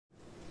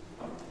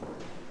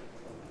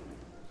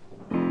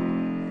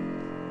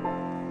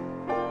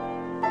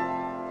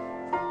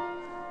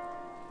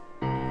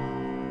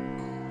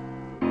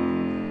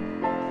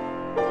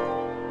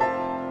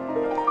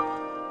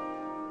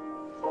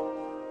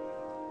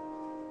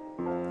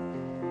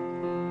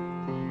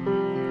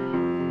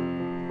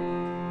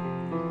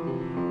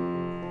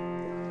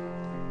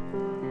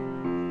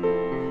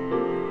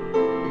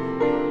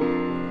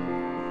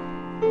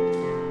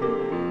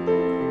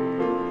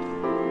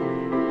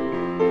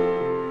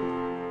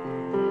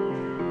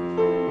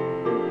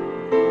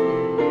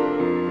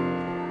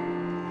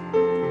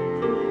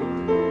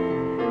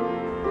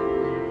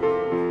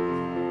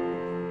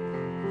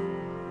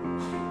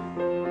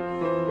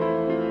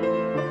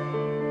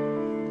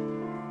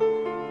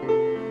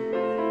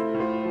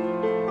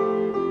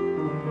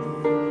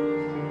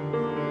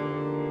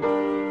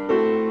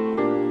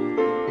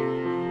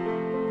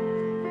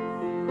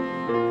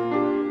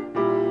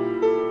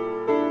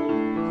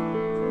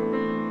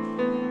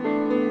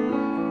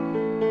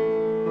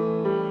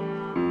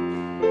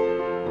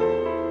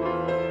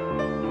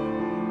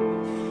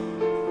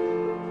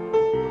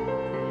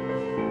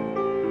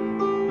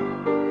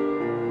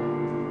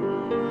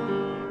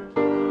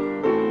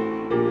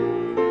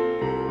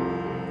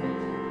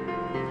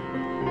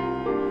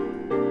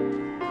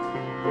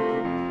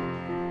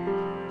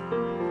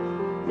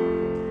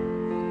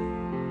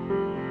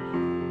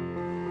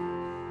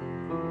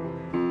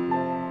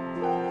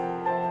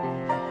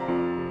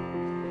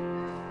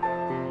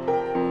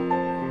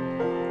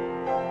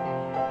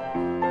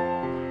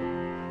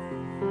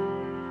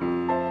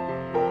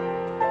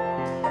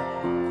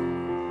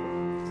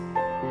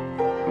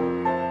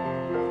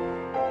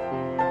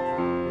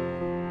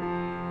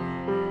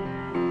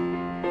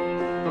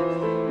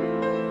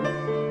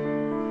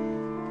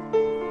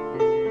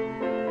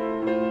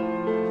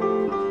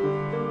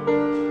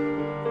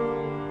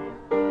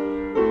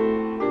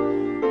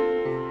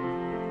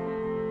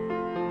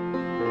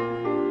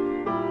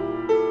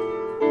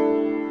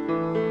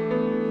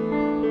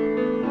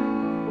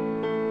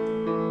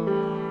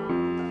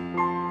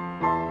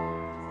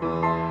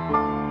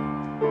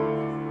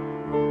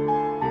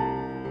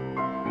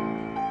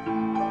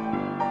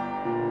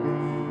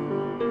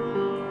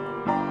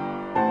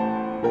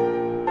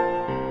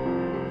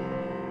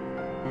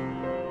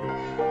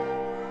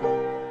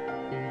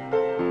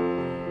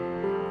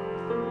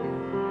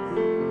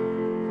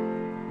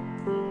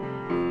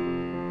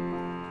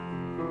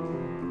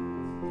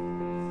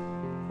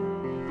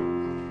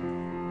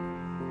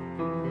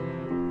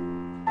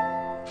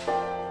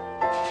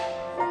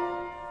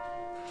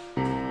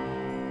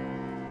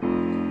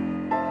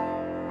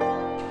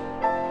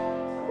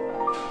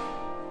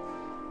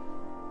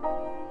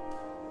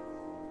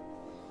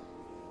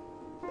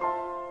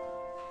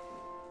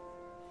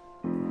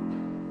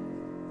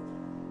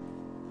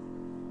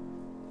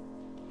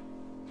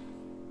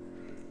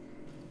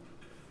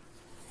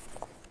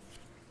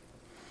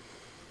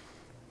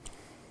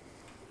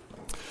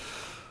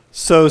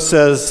So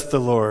says the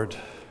Lord,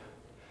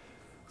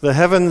 the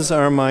heavens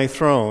are my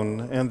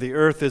throne, and the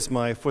earth is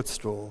my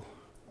footstool.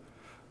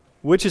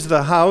 Which is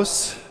the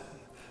house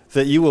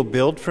that you will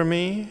build for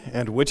me,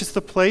 and which is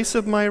the place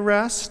of my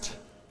rest?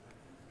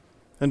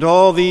 And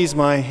all these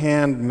my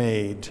hand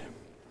made,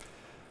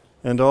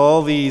 and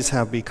all these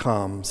have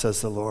become,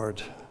 says the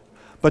Lord.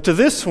 But to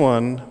this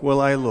one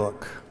will I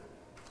look,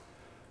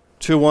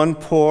 to one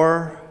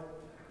poor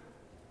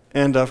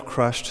and of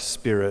crushed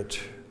spirit,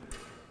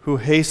 who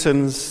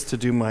hastens to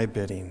do my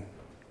bidding.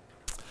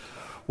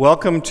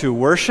 Welcome to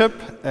worship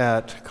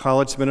at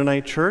College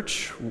Mennonite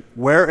Church.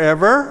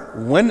 Wherever,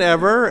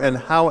 whenever, and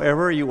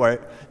however you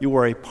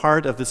are a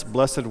part of this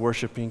blessed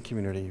worshiping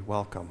community,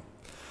 welcome.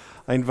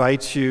 I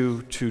invite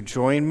you to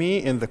join me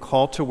in the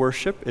call to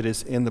worship. It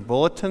is in the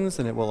bulletins,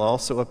 and it will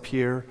also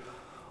appear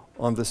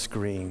on the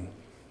screen.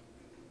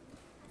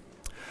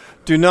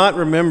 Do not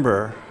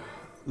remember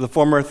the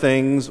former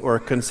things or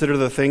consider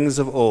the things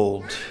of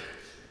old.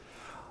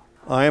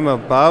 I am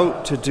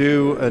about to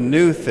do a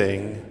new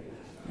thing.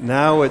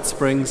 Now it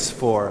springs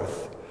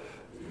forth.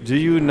 Do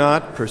you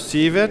not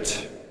perceive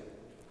it?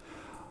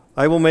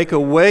 I will make a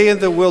way in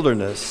the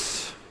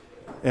wilderness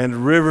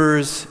and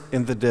rivers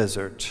in the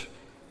desert.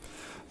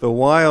 The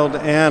wild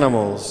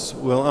animals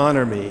will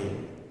honor me,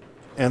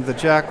 and the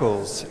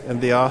jackals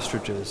and the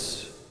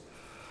ostriches.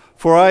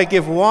 For I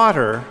give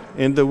water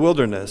in the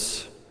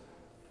wilderness,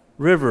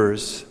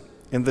 rivers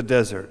in the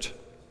desert,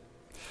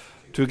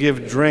 to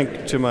give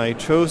drink to my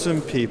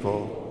chosen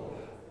people,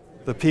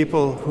 the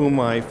people whom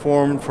I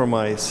formed for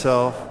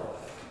myself,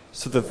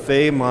 so that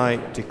they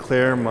might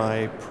declare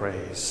my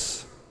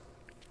praise.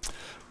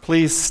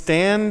 Please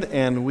stand,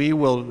 and we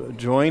will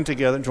join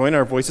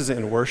our voices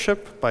in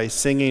worship by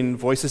singing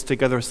Voices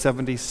Together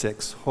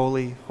 76,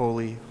 Holy,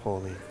 Holy,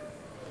 Holy.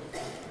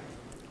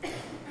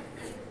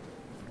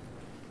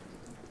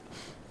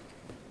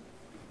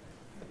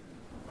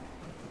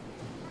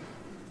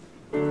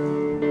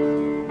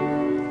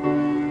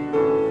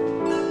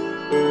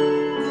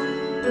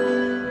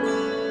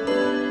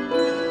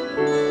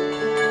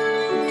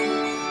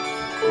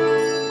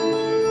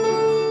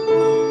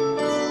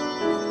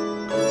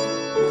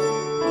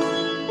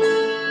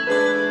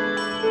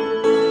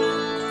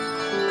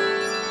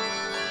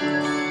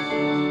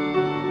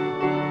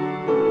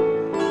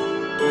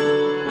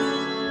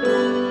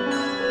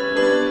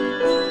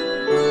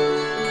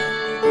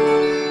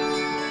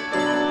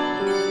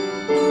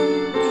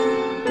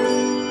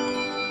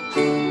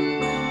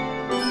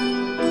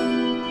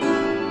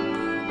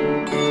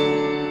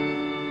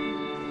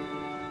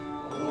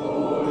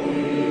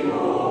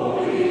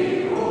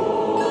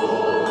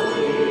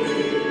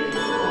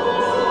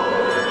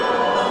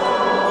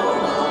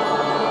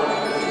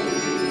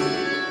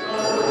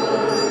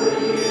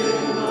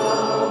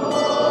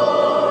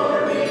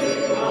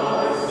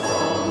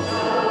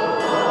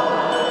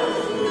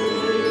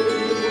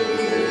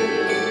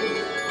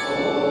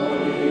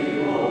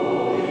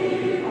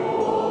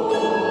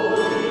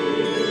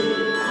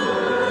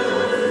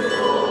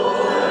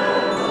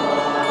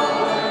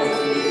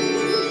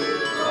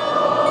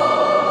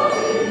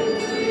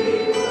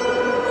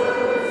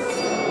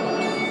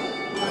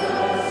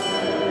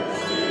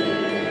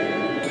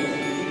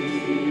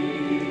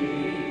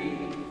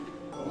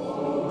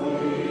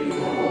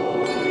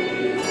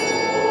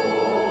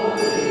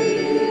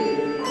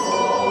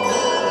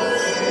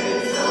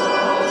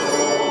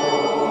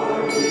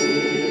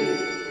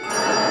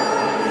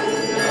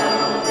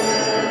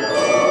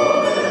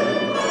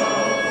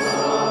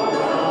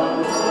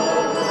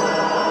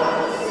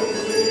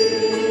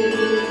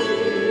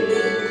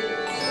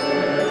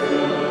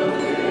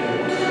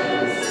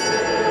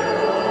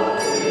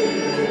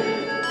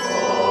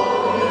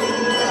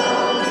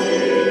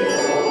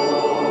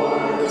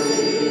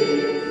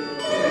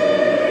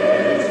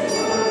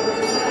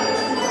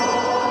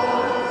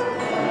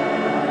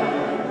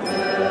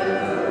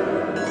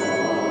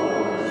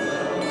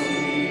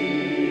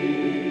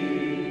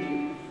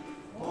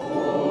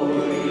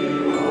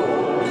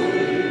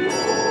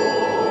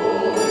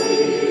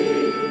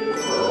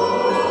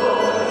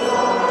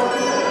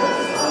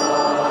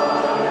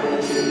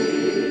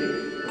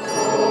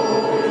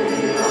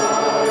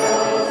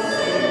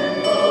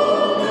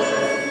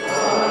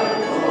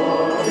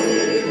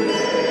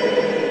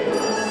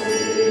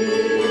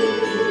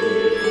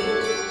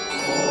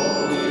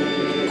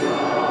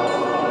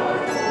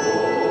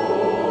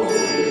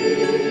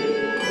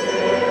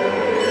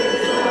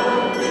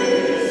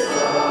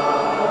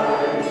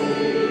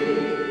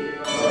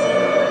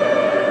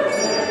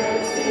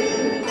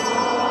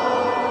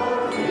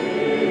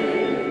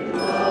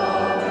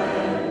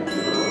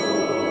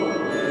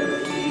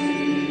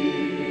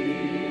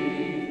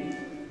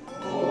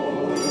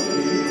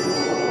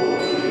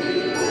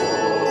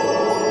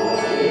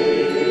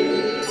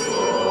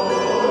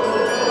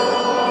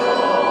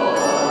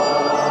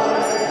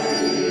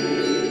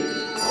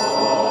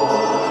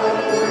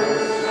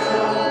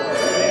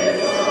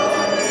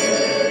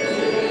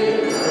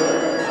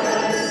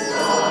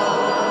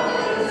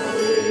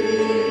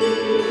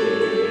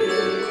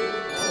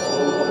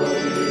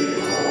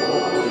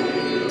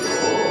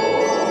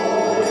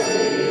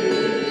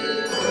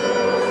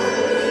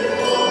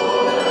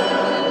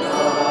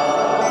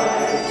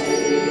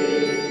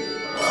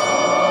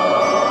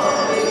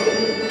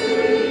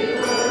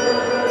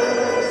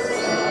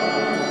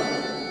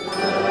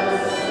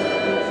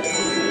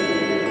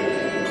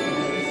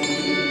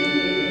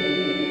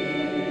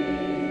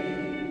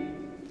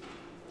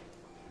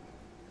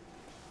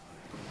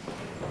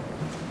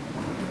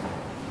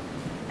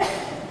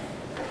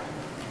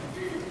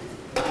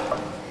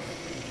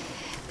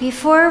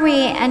 Before we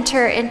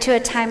enter into a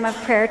time of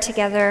prayer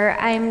together,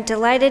 I'm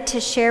delighted to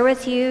share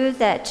with you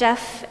that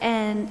Jeff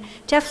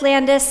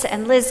Landis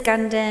and Liz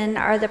Gundon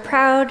are the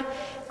proud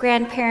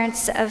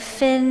grandparents of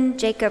Finn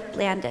Jacob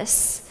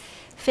Landis.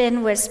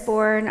 Finn was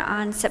born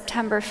on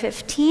September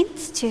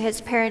 15th to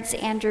his parents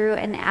Andrew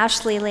and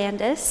Ashley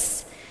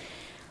Landis.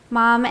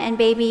 Mom and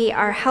baby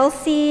are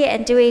healthy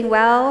and doing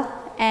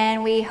well,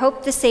 and we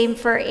hope the same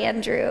for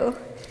Andrew.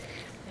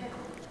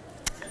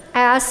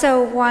 I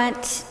also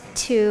want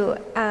to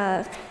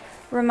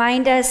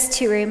remind us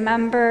to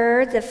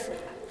remember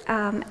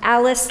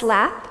Alice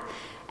Lapp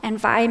and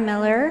Vi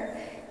Miller,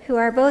 who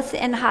are both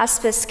in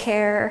hospice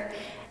care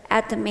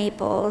at the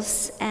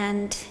Maples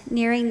and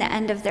nearing the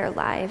end of their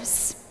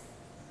lives.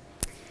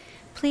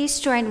 Please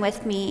join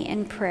with me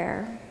in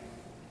prayer.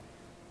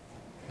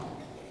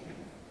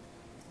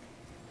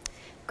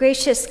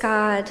 Gracious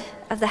God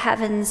of the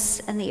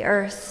heavens and the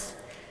earth,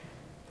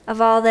 of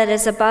all that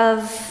is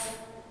above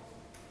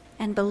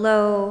and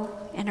below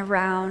and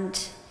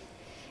around,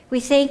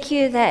 we thank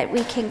you that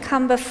we can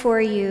come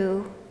before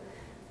you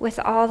with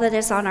all that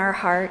is on our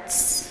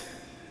hearts.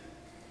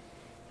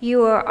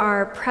 You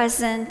are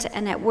present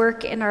and at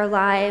work in our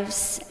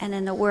lives and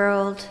in the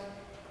world,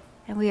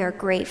 and we are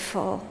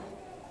grateful.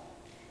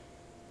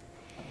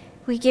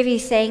 We give you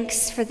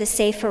thanks for the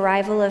safe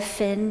arrival of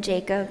Finn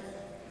Jacob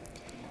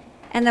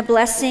and the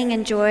blessing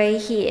and joy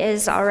he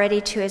is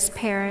already to his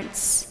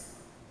parents,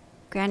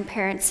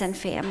 grandparents, and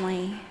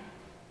family.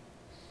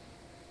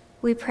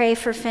 We pray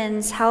for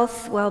Finn's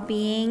health,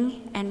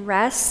 well-being, and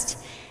rest,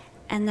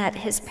 and that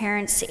his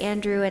parents,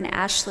 Andrew and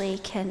Ashley,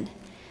 can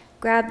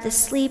grab the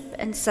sleep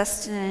and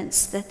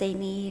sustenance that they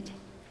need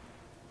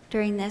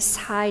during this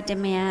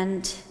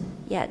high-demand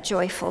yet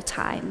joyful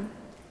time.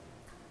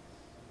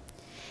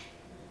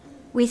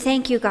 We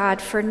thank you,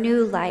 God, for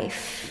new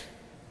life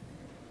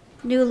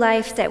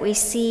that we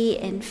see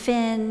in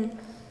Finn,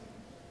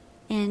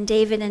 in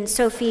David and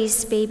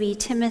Sophie's baby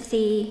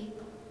Timothy,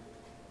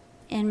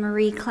 in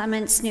Marie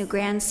Clement's new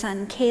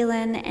grandson,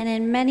 Kalen, and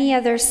in many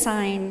other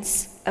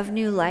signs of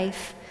new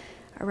life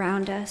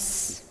around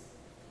us.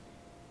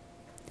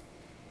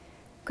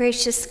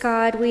 Gracious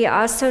God, we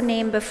also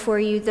name before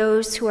you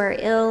those who are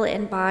ill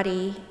in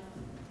body,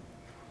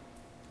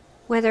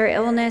 whether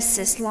illness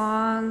is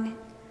long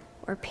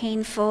or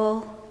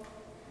painful,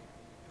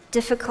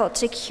 difficult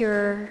to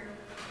cure,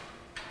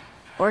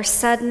 or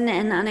sudden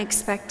and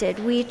unexpected.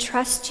 We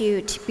trust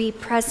you to be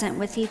present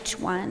with each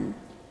one.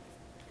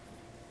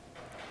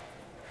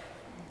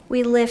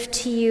 We lift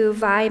to you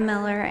Vi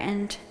Miller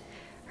and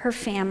her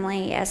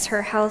family as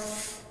her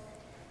health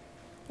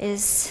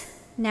is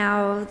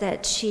now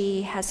that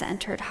she has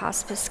entered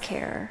hospice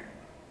care.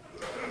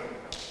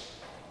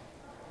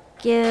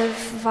 Give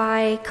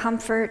Vi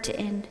comfort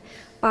in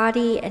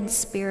body and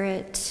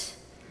spirit,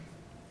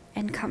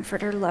 and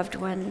comfort her loved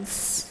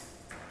ones.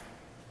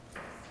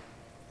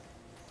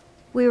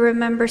 We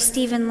remember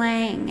Stephen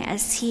Lang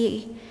as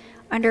he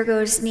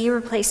undergoes knee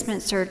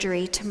replacement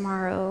surgery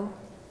tomorrow.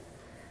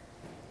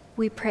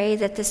 We pray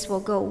that this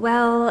will go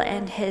well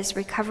and his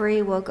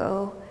recovery will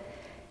go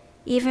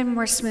even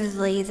more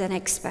smoothly than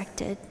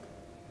expected.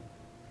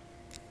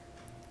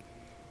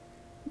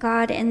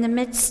 God, in the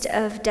midst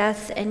of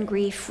death and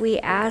grief, we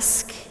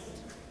ask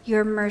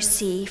your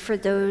mercy for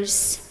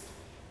those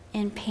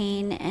in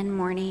pain and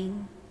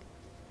mourning.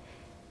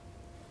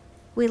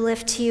 We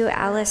lift to you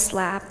Alice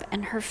Lapp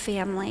and her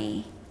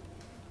family.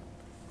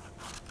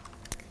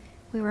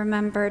 We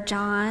remember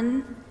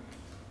John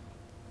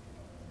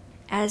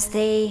as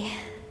they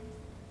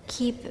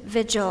keep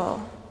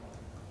vigil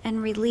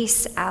and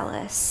release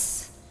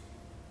Alice.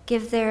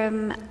 Give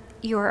them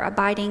your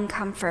abiding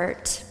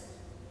comfort.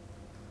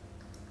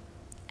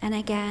 And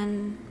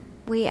again,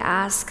 we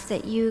ask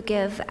that you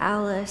give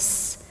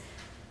Alice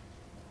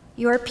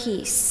your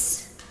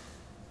peace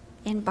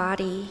in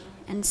body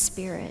and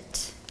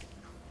spirit.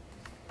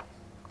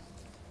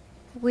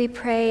 We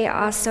pray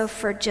also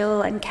for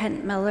Jill and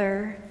Kent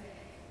Miller,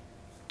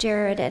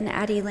 Jared and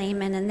Addie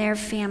Lehman and their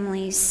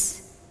families,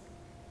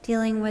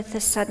 dealing with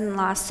the sudden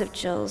loss of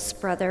Jill's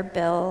brother,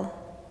 Bill.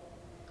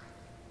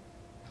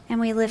 And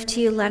we lift to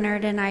you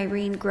Leonard and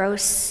Irene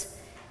Gross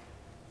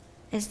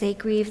as they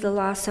grieve the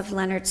loss of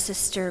Leonard's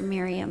sister,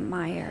 Miriam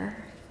Meyer.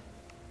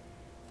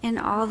 In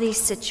all these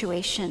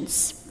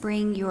situations,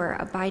 bring your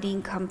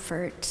abiding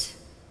comfort.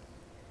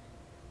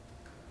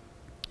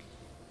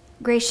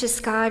 Gracious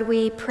God,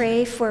 we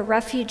pray for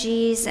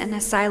refugees and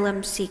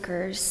asylum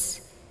seekers.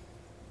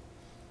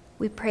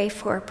 We pray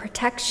for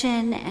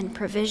protection and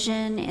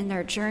provision in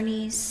their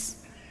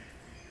journeys.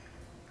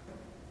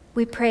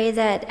 We pray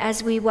that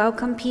as we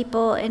welcome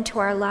people into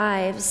our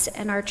lives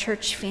and our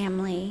church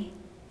family,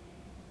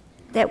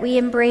 that we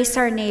embrace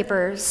our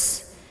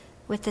neighbors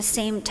with the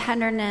same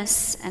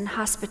tenderness and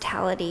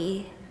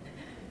hospitality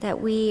that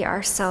we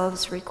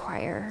ourselves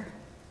require.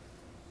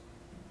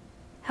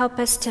 Help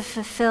us to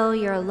fulfill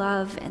your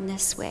love in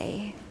this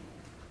way.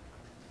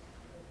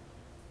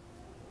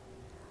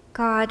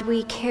 God,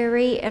 we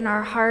carry in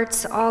our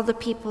hearts all the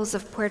peoples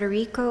of Puerto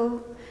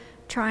Rico,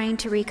 trying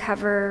to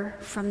recover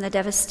from the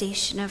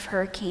devastation of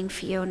Hurricane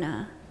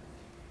Fiona.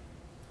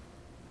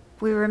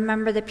 We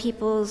remember the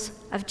peoples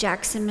of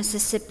Jackson,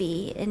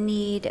 Mississippi, in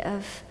need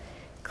of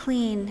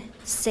clean,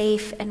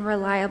 safe, and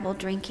reliable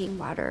drinking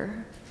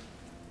water.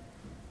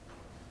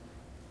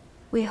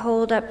 We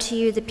hold up to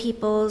you the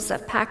peoples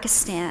of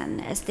Pakistan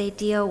as they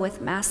deal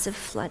with massive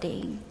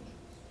flooding.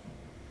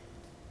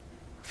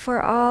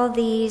 For all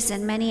these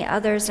and many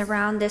others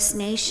around this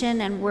nation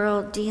and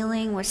world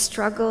dealing with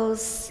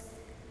struggles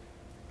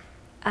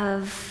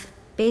of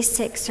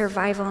basic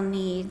survival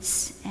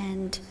needs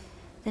and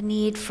the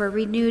need for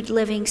renewed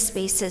living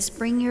spaces,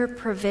 bring your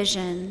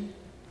provision,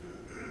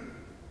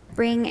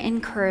 bring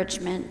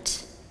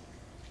encouragement,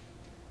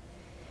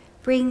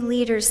 bring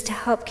leaders to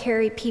help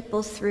carry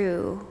people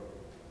through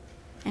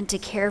and to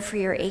care for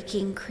your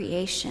aching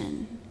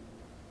creation.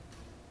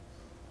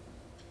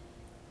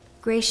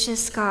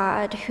 Gracious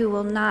God, who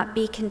will not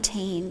be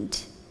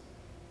contained,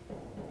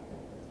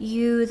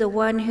 you, the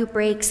one who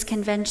breaks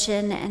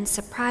convention and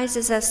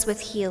surprises us with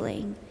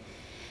healing,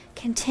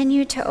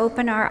 continue to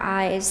open our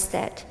eyes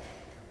that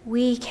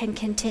we can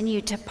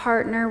continue to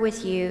partner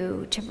with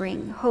you to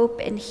bring hope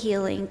and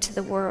healing to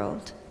the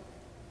world.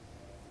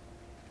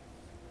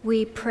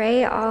 We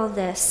pray all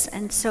this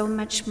and so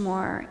much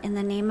more in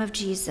the name of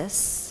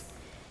Jesus.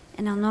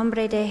 En el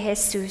nombre de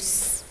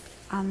Jesús.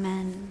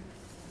 Amen.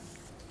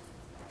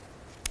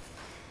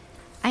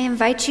 I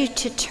invite you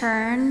to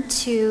turn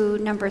to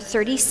number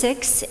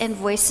 36 in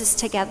Voices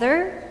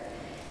Together.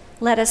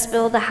 Let us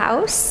build a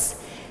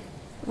house.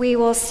 We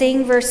will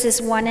sing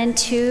verses 1 and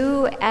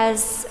 2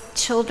 as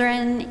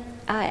children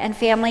and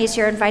families.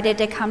 You're invited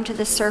to come to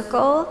the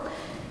circle.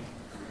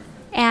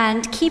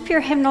 And keep your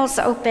hymnals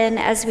open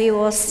as we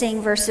will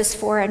sing verses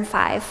 4 and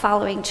 5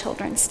 following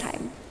children's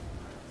time.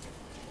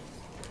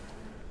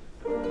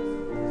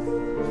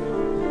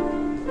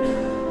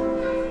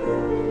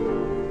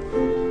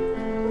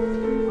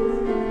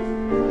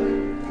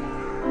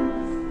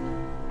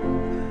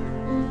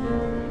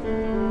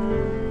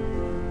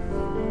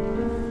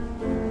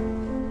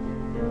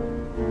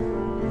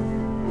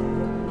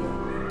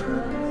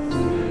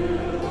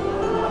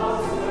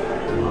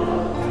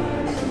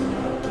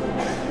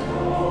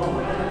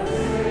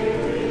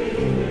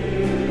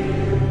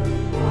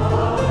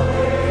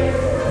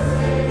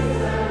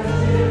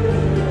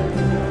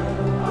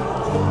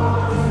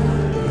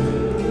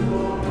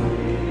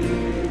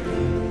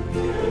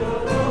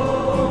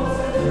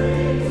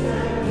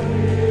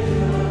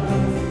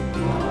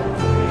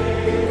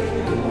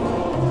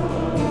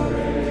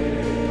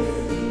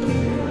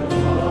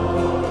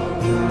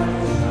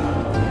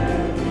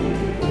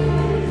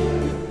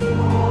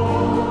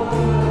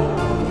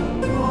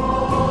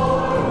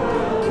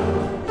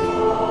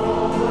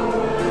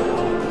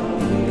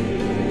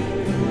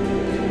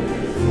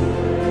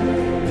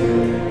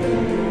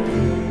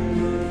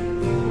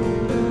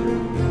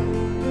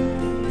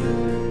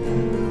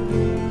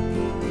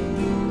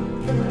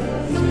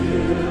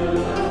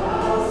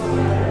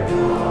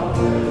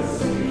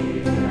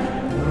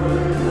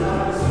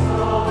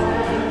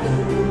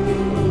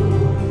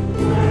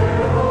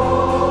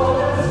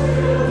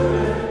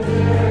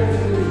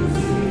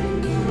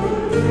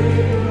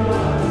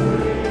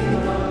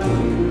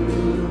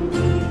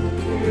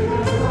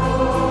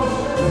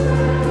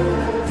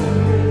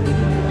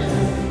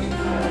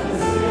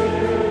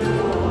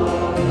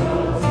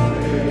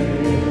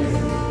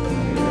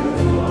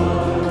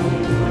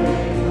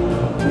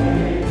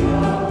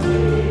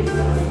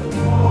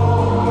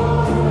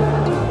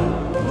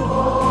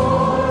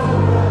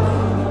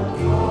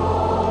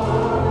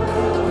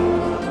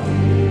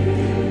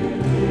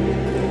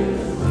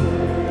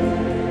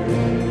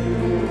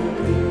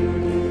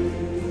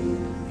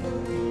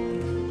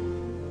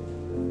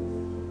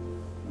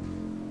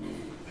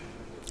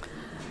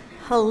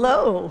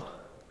 Hello,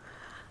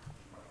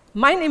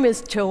 my name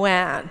is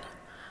Joanne.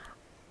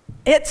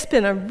 It's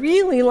been a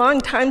really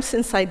long time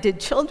since I did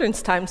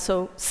children's time,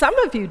 so some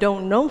of you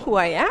don't know who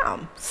I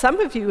am. Some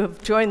of you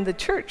have joined the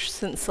church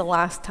since the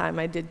last time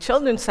I did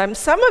children's time.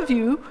 Some of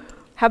you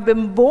have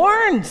been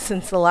born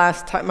since the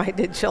last time I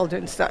did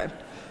children's time.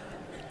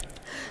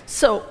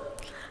 So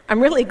I'm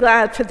really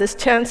glad for this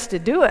chance to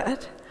do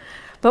it,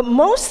 but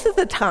most of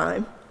the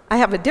time I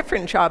have a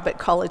different job at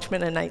College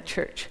Mennonite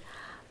Church.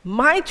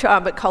 My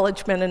job at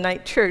College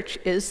Mennonite Church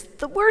is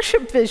the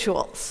worship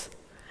visuals.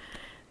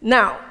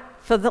 Now,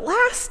 for the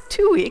last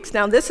 2 weeks,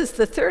 now this is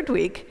the third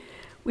week,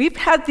 we've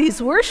had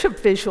these worship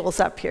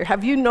visuals up here.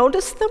 Have you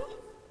noticed them?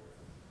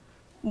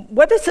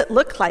 What does it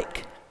look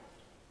like?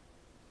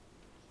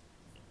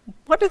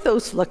 What do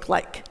those look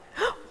like?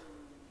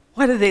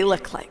 What do they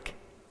look like?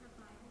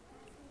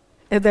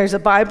 And there's a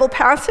Bible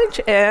passage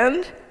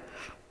and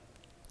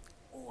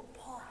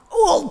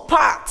old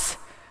pots,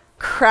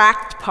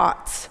 cracked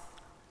pots.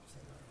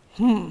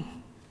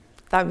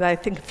 I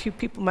think a few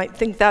people might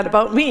think that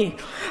about me.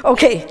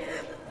 Okay,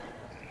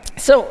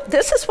 so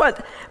this is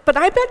what, but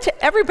I bet you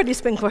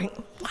everybody's been going,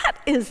 what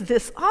is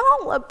this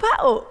all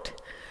about?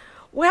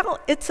 Well,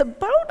 it's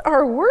about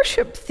our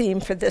worship theme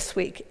for this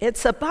week.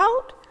 It's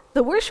about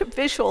the worship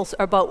visuals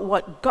are about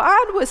what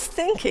God was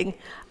thinking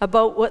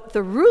about what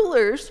the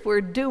rulers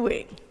were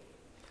doing.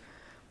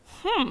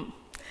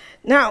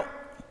 Now,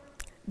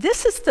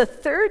 this is the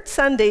third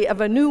Sunday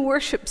of a new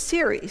worship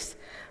series,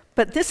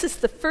 but this is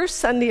the first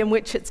Sunday in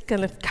which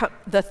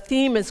the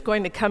theme is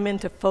going to come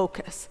into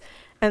focus.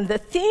 And the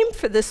theme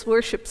for this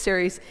worship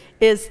series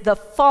is the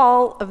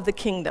fall of the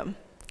kingdom.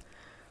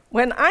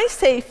 When I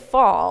say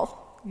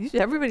fall,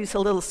 everybody's a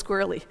little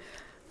squirrely.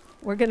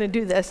 We're going to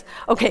do this.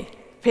 Okay,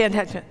 pay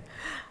attention.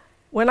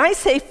 When I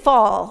say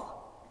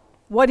fall,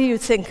 what do you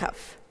think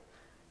of?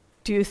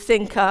 Do you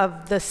think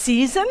of the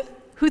season?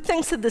 Who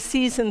thinks of the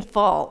season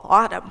fall,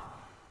 autumn?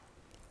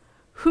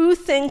 Who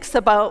thinks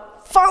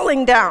about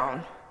falling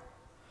down?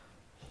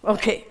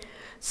 Okay,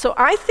 so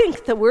I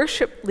think the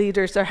worship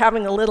leaders are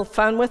having a little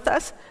fun with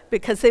us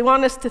because they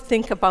want us to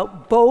think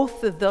about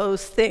both of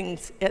those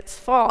things. It's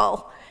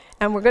fall,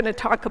 and we're going to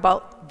talk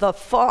about the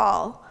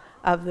fall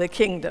of the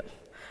kingdom.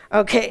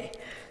 Okay,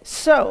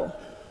 so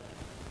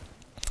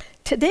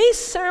today's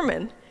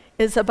sermon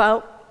is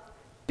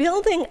about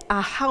building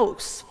a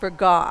house for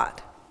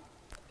God,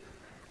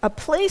 a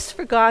place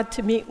for God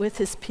to meet with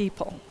his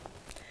people.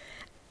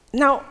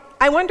 Now,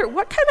 I wonder,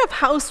 what kind of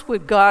house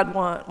would God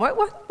want?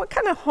 What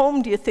kind of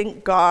home do you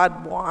think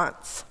God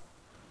wants?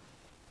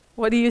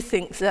 What do you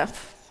think,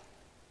 Zeph?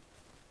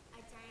 A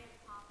giant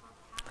pop-up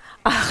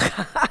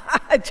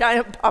house. A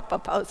giant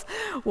pop-up house.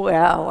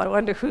 Well, I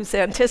wonder who's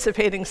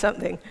anticipating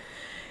something.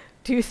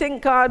 Do you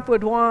think God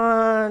would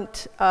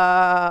want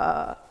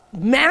a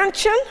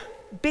mansion,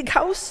 big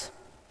house?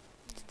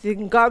 Do you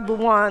think God would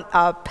want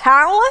a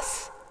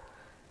palace?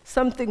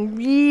 Something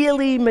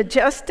really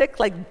majestic,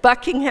 like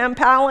Buckingham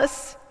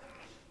Palace?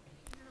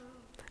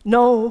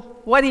 No.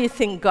 What do you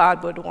think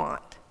God would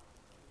want?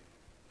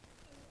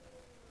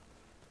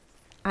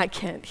 I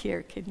can't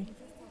hear, can you?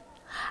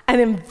 An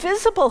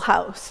invisible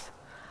house.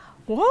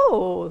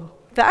 Whoa,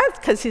 that's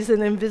because he's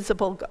an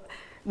invisible God.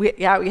 We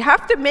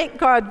have to make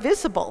God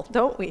visible,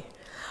 don't we?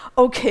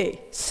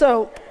 Okay,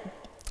 so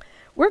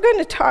we're going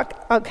to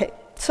talk,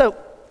 God,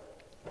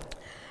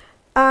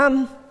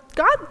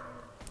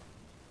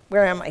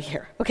 where am I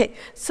here? Okay,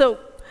 so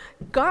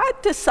God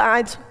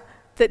decides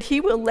that he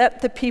will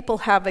let the people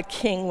have a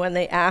king when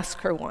they ask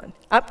for one.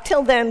 Up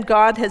till then,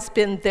 God has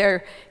been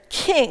their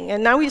king,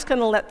 and now he's going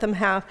to let them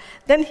have,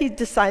 then he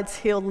decides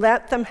he'll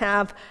let them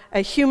have a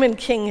human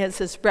king as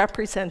his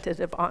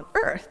representative on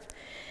earth.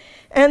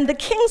 And the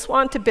kings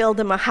want to build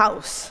him a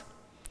house.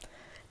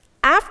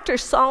 After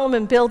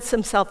Solomon builds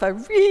himself a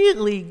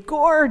really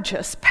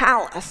gorgeous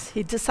palace,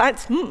 he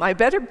decides, I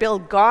better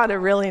build God a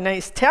really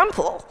nice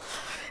temple.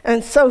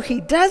 And so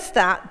he does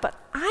that, but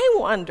I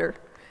wonder,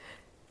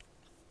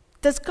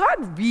 does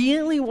God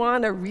really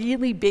want a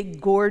really big,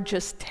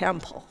 gorgeous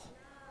temple?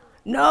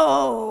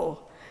 No.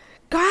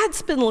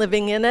 God's been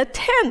living in a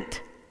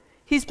tent.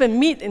 He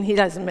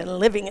hasn't been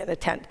living in a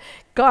tent.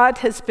 God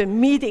has been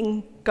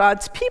meeting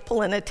God's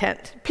people in a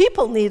tent.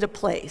 People need a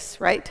place,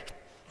 right?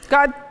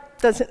 God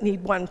doesn't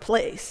need one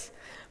place,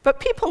 but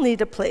people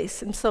need a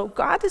place. And so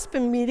God has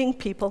been meeting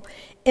people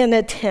in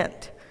a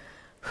tent.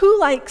 Who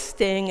likes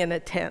staying in a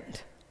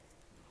tent?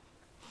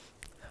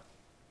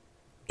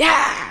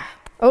 Yeah,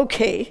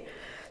 okay.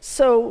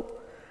 So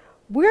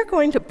we're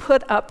going to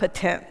put up a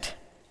tent.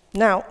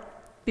 Now,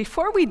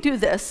 before we do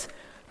this,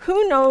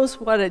 who knows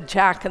what a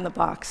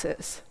jack-in-the-box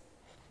is?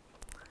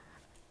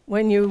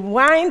 When you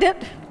wind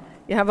it,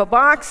 you have a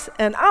box,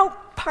 and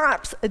out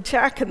pops a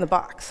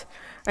jack-in-the-box.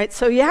 Right?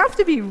 So you have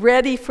to be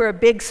ready for a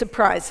big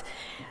surprise.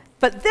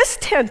 But this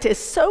tent is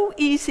so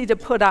easy to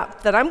put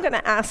up that I'm going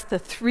to ask the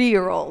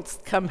 3-year-olds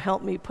to come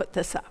help me put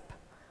this up.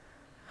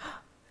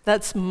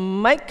 That's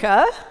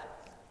Micah.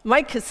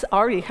 Mike has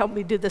already helped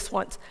me do this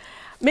once.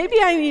 Maybe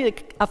I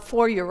need a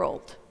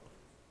 4-year-old.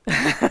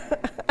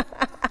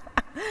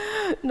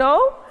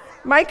 No?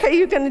 Mike, are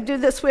you going to do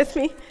this with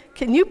me?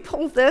 Can you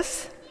pull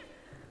this?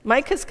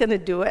 Micah's going to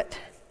do it.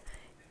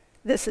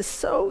 This is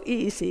so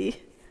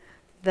easy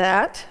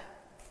that,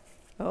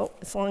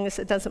 as long as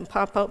it doesn't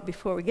pop out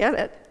before we get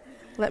it,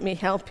 let me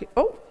help you.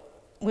 Oh,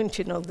 wouldn't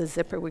you know the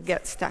zipper would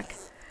get stuck?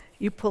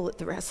 You pull it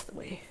the rest of the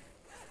way.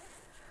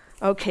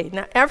 Okay,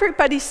 now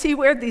everybody see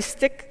where the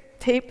stick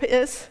tape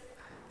is?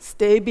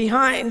 Stay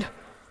behind.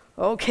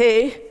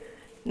 Okay,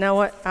 now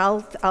what?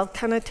 I'll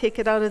kind of take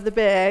it out of the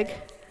bag.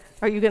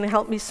 Are you going to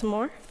help me some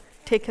more?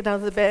 Take it out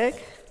of the bag.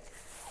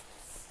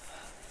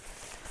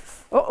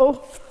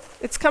 Uh-oh,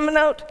 it's coming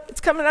out. It's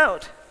coming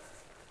out.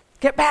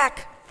 Get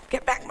back,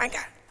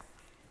 Micah.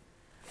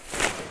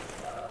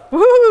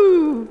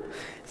 Woo!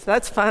 So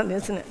that's fun,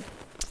 isn't it?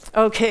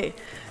 Okay,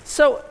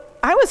 so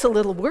I was a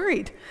little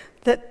worried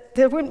that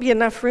there wouldn't be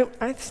enough room.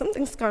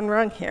 Something's gone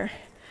wrong here.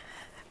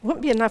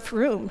 Wouldn't be enough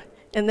room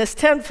in this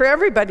tent for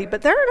everybody,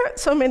 but there are not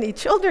so many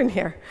children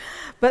here.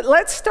 But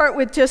let's start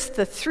with just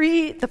the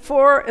 3, the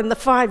 4, and the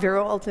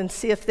 5-year-olds and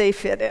see if they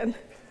fit in.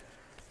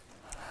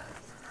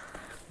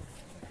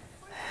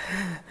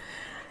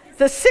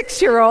 The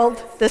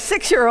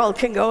 6-year-old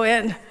can go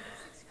in.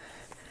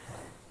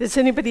 Does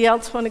anybody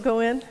else want to go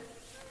in?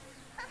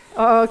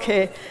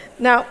 Okay.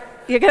 Now,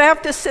 you're going to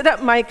have to sit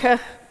up, Micah.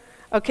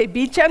 Okay,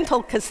 be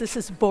gentle, because this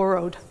is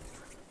borrowed.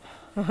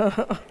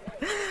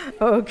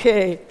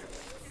 Okay.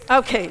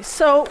 Okay,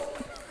 so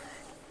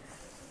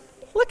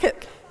look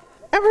at,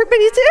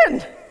 everybody's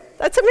in.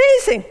 That's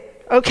amazing.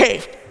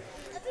 Okay.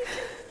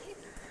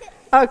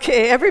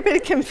 Okay, everybody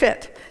can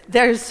fit.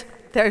 There's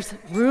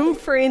room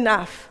for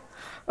enough.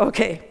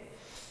 Okay.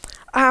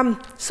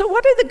 So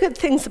what are the good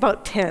things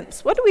about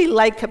tents? What do we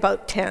like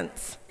about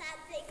tents? That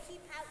they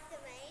keep out the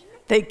rain.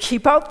 They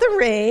keep out the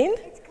rain.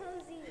 It's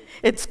cozy.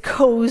 It's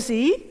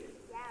cozy.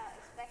 Yeah,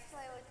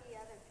 especially with the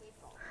other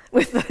people.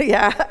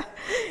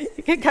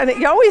 Yeah.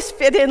 You always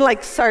fit in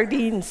like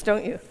sardines,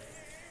 don't you?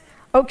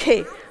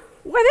 Okay.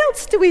 What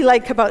else do we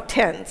like about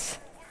tents?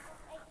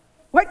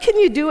 What can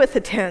you do with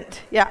a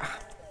tent? Yeah.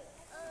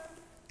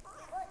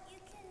 What you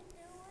can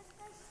do with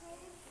the tent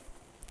is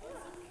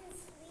you can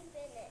sleep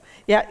in it.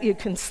 Yeah, you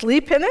can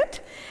sleep in it.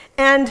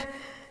 And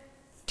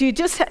do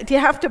you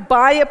have to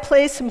buy a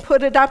place and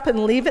put it up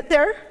and leave it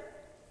there?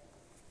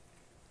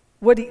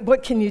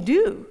 What can you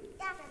do?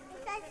 Yeah, you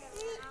can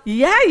see.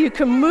 Yeah, you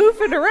can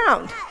move it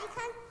around. Yeah, you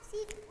can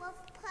see with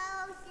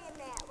clothes in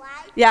it,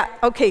 right? Yeah,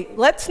 okay,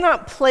 let's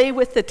not play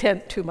with the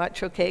tent too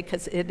much, okay,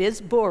 because it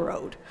is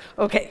borrowed.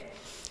 Okay,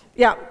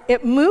 yeah,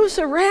 it moves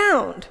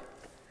around.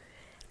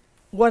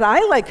 What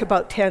I like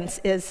about tents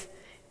is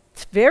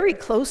it's very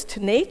close to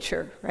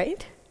nature,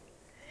 right?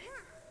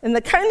 And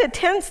the kind of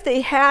tents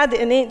they had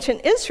in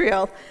ancient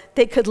Israel,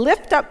 they could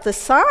lift up the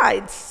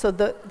sides so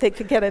that they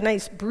could get a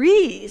nice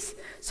breeze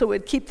so it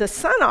would keep the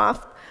sun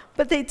off,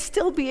 but they'd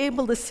still be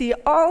able to see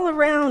all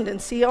around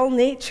and see all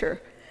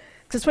nature.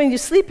 Because when you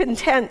sleep in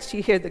tents,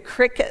 you hear the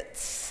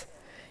crickets,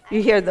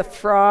 you hear the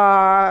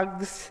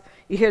frogs,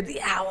 you hear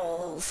the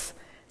owls.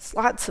 It's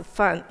lots of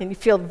fun, and you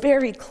feel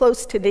very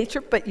close to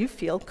nature, but you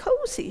feel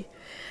cozy.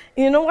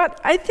 You know what?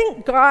 I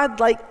think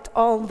God liked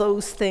all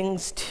those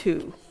things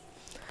too.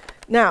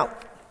 Now,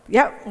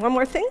 yeah, one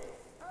more thing?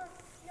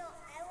 No,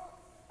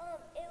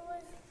 it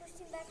was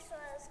pushing back, so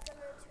I was going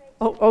to try.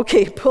 Oh,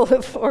 okay, pull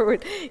it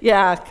forward.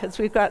 Yeah, because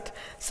we've got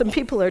some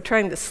people are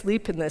trying to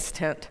sleep in this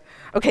tent.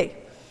 Okay,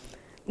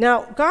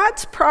 now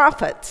God's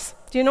prophets,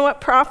 do you know what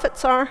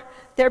prophets are?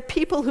 They're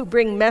people who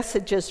bring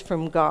messages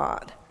from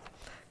God.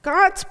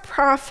 God's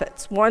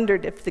prophets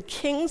wondered if the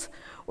kings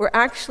were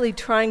actually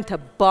trying to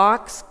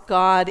box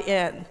God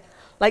in,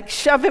 like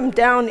shove him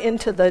down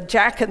into the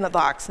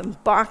jack-in-the-box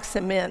and box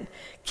him in,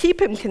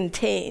 keep him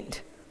contained.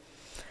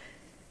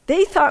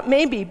 They thought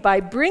maybe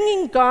by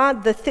bringing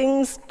God the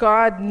things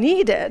God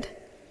needed,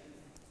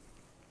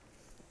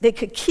 they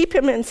could keep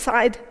him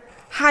inside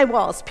high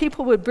walls.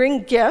 People would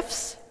bring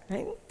gifts,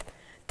 right,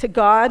 to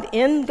God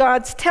in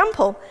God's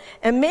temple,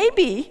 and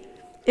maybe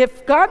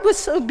if God was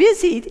so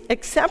busy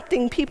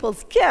accepting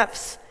people's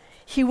gifts,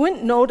 he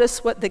wouldn't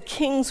notice what the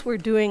kings were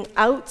doing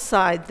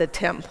outside the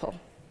temple.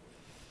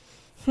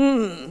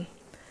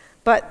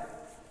 But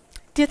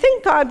do you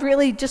think God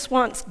really just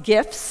wants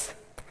gifts?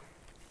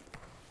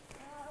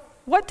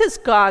 What does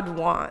God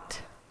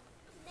want?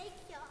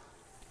 Nature.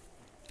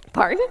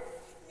 Pardon?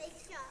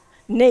 Nature.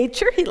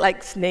 Nature. He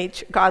likes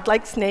nature. God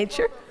likes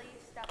nature.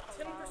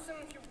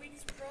 10% of your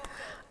week's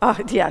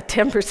profit. Yeah,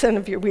 10%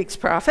 of your week's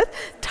profit.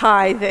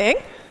 Tithing.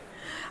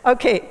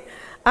 Okay.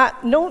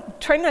 No,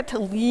 try not to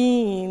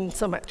lean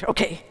so much.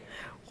 Okay.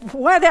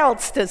 What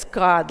else does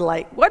God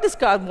like? What does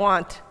God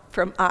want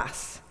from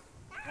us?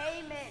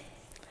 Payment.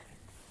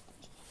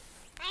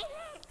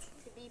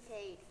 To be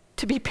paid.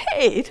 To be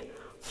paid?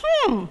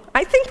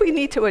 I think we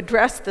need to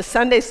address the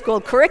Sunday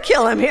school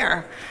curriculum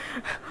here.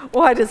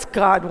 What does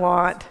God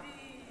want?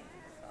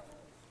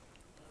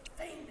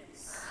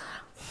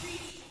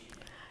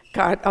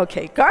 God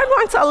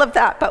wants all of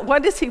that, but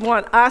what does he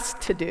want us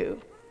to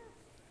do?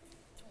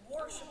 To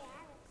worship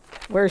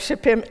him.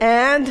 Worship him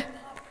and?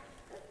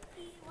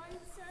 He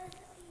wants to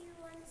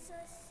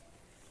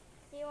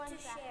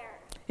share.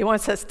 He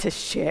wants us to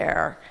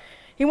share.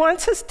 He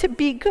wants us to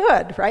be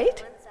good,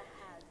 right?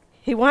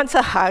 He wants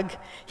a hug.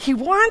 He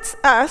wants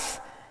us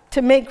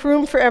to make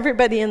room for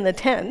everybody in the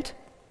tent,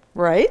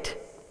 right?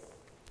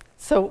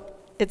 So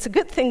it's a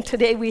good thing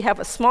today we have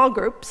a small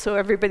group so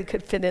everybody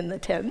could fit in the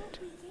tent,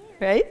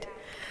 right?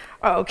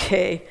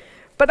 Okay.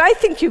 But I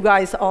think you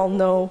guys all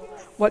know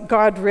what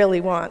God really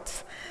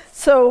wants.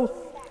 So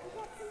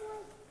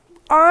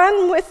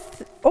on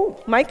with,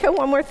 Micah,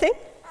 one more thing?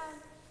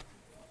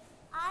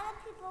 All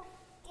the people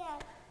can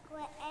go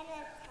in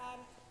a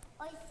tent,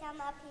 or some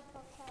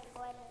people can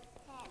go in a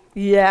tent.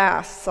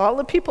 Yes, all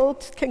the people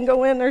can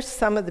go in, or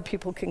some of the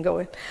people can go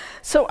in.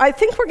 So I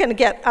think we're going to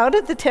get out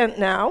of the tent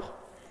now.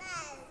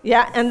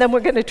 Yeah, and then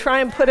we're going to try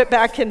and put it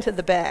back into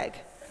the bag.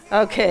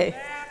 Okay.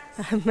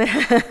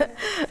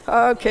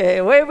 Okay,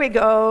 away we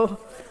go.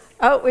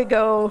 Out we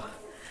go.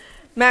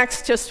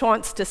 Max just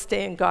wants to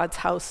stay in God's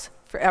house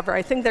forever.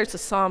 I think there's a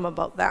psalm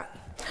about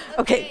that.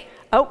 Okay,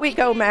 out we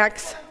go,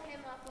 Max.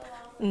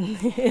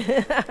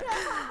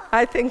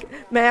 I think,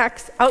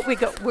 Max, out we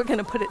go. We're going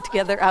to put it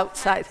together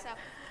outside.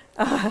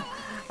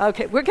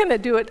 Okay, we're going to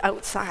do it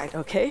outside,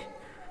 okay?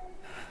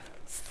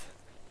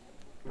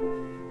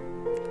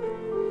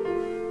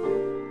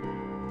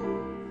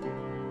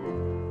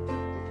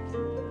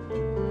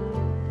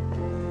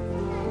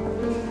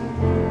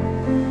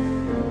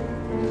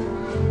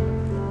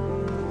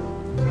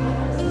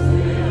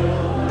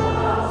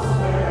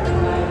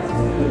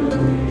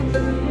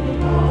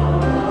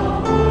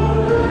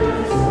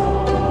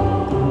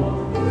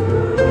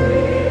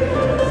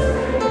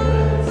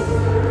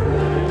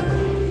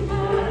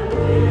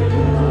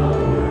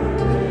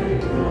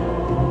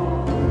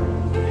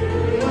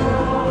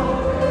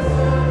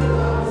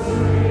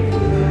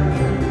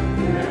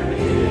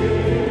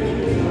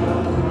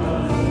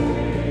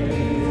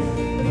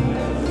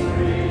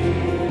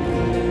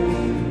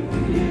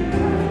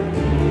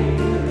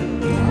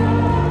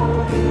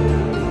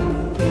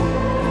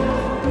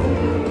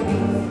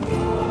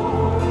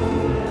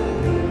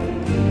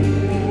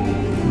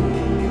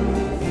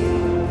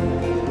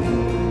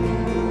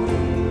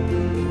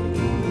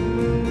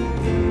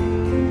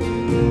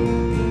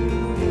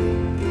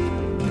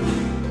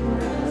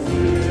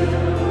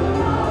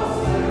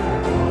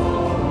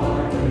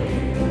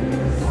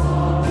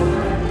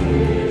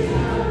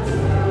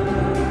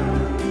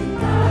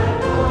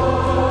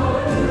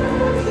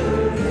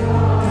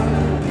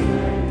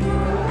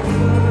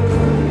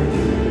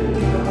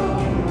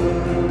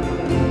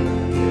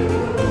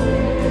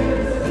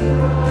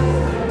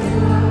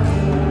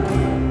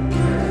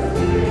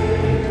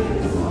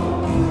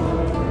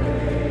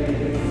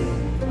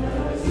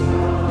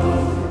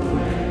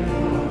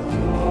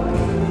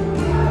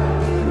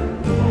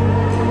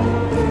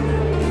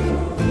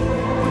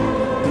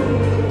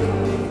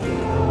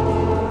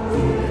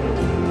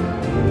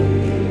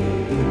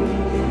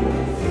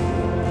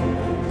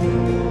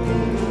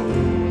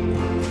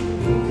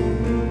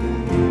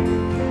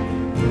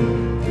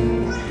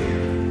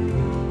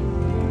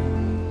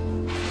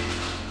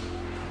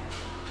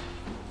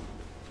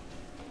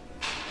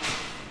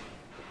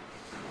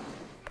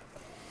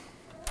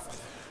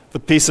 The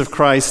peace of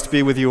Christ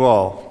be with you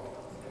all.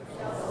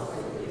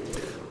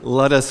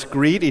 Let us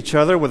greet each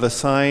other with a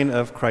sign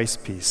of Christ's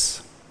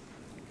peace.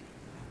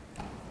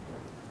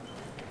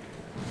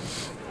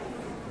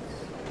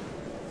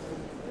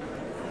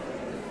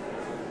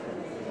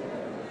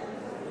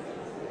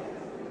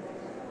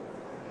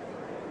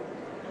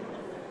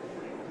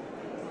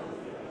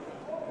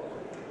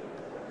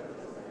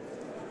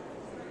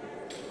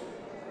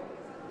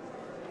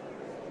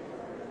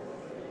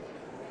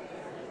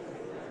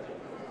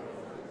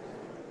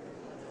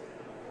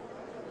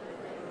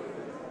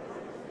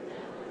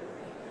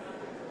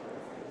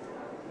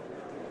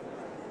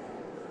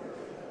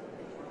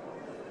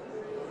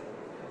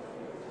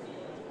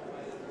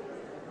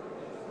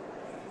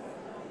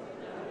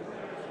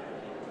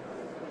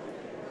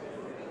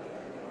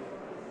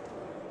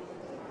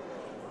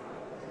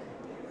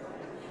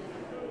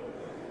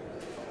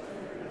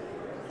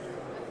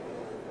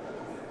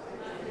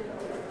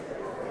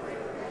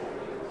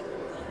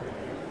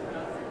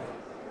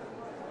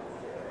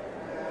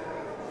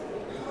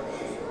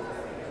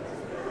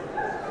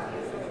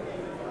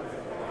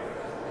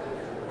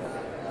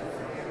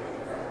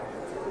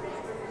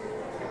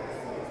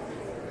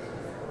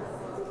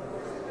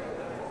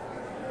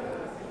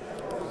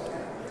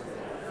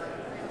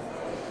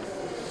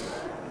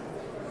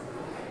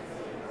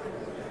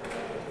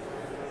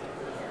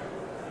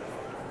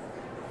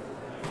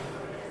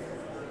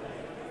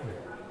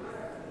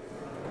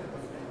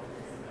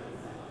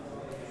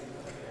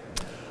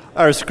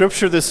 Our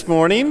scripture this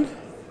morning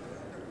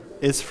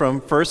is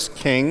from 1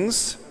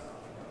 Kings,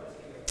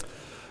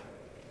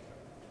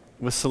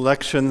 with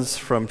selections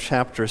from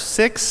chapter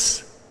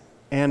 6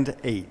 and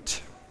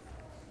 8.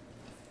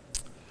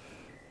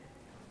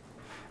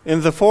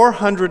 In the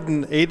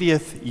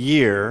 480th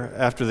year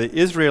after the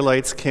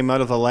Israelites came out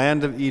of the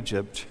land of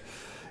Egypt,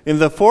 in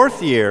the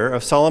 4th year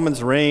of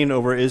Solomon's reign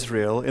over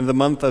Israel, in the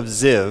month of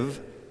Ziv,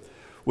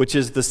 which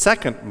is the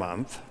 2nd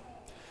month,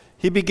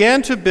 he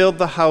began to build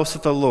the house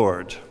of the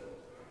Lord.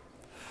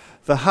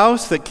 The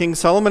house that King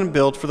Solomon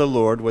built for the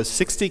Lord was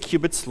 60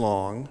 cubits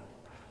long,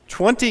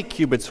 20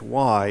 cubits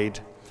wide,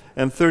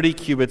 and 30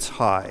 cubits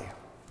high.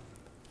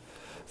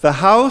 The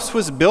house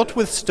was built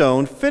with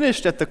stone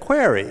finished at the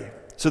quarry,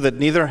 so that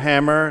neither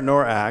hammer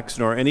nor axe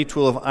nor any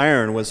tool of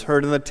iron was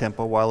heard in the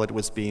temple while it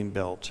was being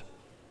built.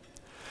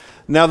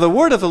 Now the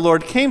word of the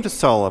Lord came to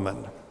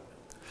Solomon.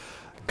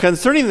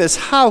 Concerning this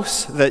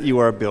house that you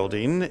are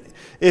building,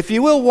 if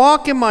you will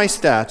walk in my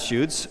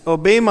statutes,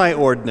 obey my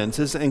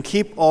ordinances, and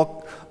keep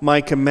all my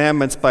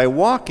commandments by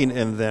walking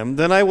in them,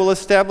 then I will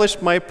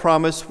establish my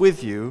promise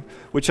with you,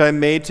 which I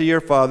made to your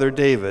father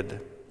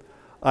David.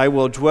 I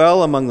will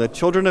dwell among the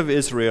children of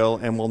Israel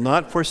and will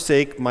not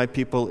forsake my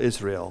people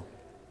Israel.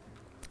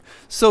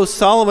 So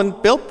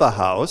Solomon built the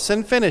house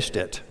and finished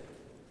it.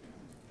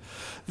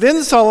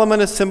 Then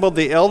Solomon assembled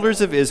the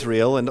elders of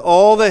Israel and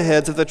all the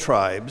heads of the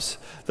tribes,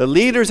 the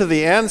leaders of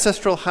the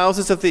ancestral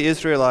houses of the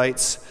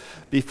Israelites,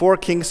 before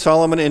King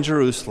Solomon in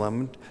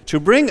Jerusalem, to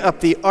bring up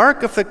the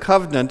ark of the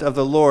covenant of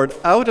the Lord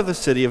out of the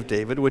city of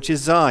David, which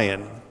is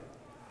Zion.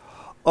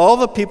 All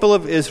the people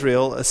of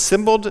Israel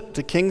assembled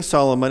to King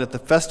Solomon at the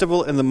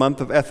festival in the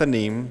month of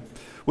Ethanim,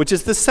 which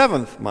is the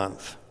 7th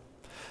month.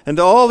 And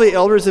all the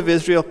elders of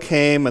Israel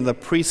came, and the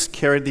priests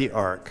carried the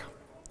ark.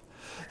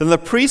 Then the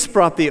priests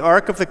brought the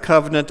ark of the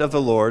covenant of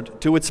the Lord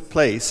to its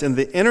place in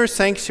the inner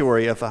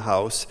sanctuary of the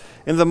house,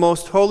 in the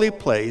most holy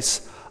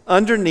place,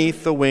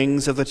 underneath the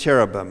wings of the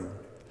cherubim.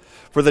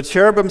 For the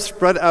cherubim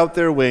spread out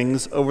their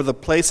wings over the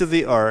place of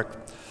the ark,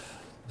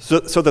 so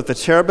that the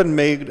cherubim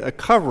made a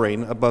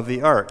covering above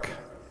the ark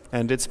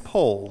and its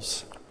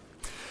poles.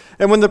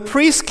 And when the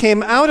priests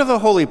came out of the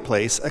holy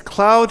place, a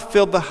cloud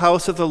filled the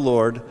house of the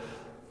Lord,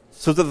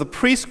 so that the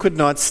priests could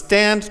not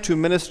stand to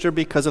minister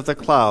because of the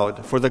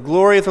cloud, for the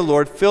glory of the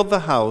Lord filled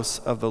the house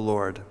of the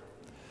Lord.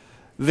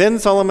 Then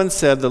Solomon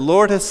said, "The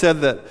Lord has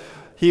said that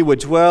he would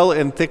dwell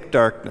in thick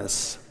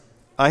darkness.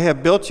 I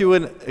have built you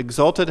an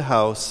exalted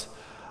house,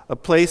 a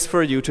place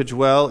for you to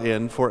dwell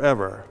in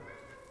forever."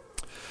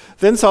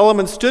 Then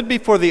Solomon stood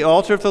before the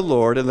altar of the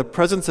Lord in the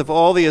presence of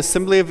all the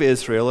assembly of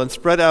Israel and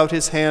spread out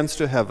his hands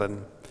to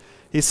heaven.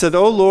 He said,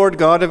 "O Lord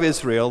God of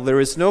Israel, there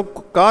is no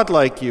God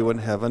like you in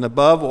heaven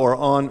above or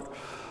on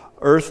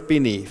earth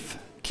beneath,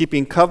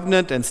 keeping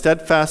covenant and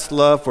steadfast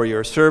love for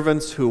your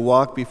servants who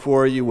walk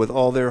before you with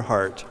all their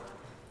heart.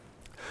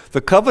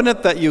 The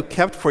covenant that you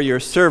kept for your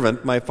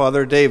servant, my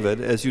father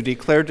David, as you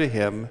declared to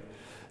him,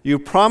 you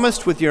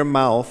promised with your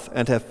mouth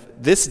and have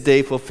this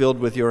day fulfilled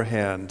with your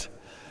hand.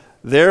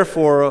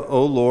 Therefore,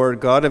 O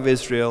Lord God of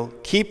Israel,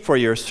 keep for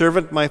your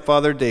servant my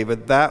father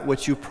David that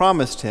which you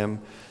promised him,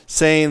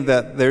 saying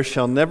that there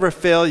shall never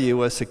fail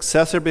you a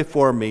successor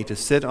before me to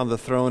sit on the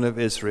throne of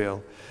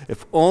Israel,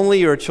 if only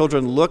your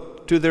children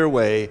look to their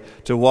way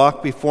to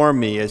walk before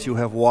me as you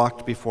have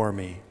walked before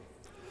me.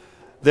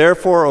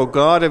 Therefore, O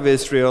God of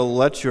Israel,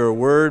 let your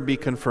word be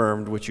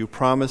confirmed, which you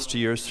promised to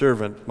your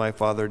servant my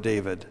father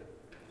David.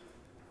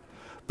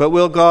 But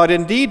will God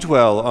indeed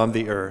dwell on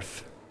the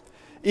earth?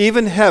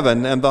 Even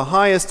heaven and the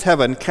highest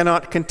heaven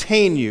cannot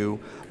contain you,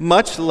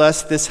 much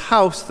less this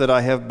house that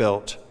I have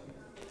built.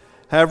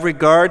 Have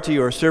regard to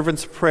your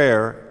servant's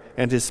prayer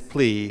and his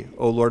plea,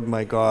 O Lord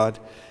my God,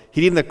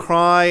 heeding the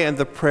cry and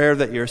the prayer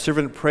that your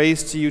servant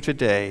prays to you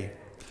today,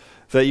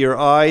 that your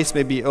eyes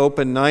may be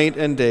open night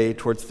and day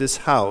towards this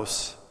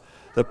house,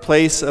 the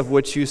place of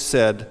which you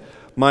said,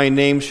 my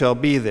name shall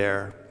be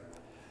there,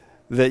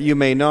 that you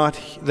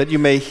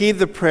may heed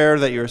the prayer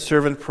that your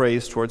servant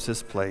prays towards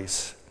this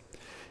place.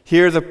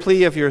 Hear the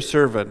plea of your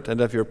servant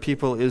and of your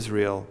people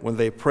Israel when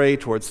they pray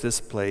towards this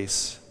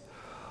place.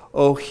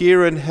 O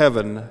hear in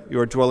heaven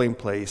your dwelling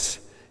place,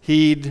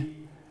 heed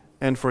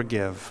and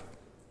forgive.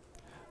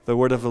 The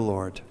word of the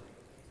Lord.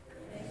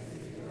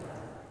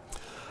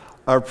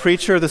 Our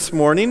preacher this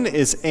morning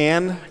is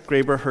Anne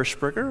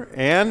Graber-Hirschberger.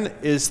 Anne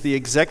is the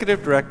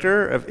executive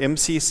director of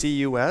MCC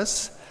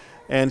US,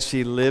 and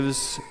she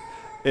lives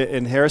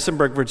in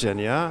Harrisonburg,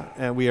 Virginia.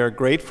 And we are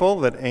grateful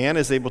that Anne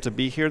is able to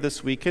be here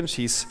this weekend.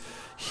 She's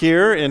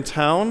here in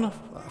town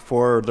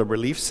for the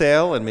relief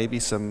sale and maybe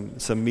some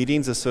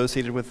meetings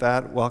associated with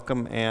that.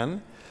 Welcome,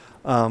 Anne.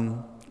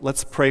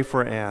 Let's pray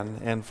for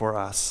Anne and for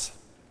us.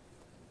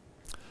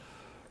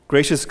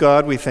 Gracious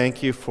God, we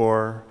thank you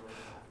for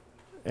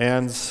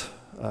Anne's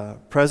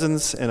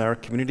presence in our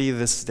community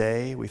this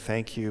day. We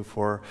thank you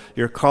for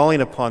your calling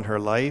upon her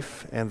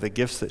life and the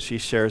gifts that she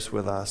shares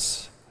with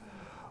us.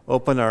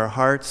 Open our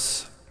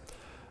hearts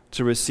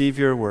to receive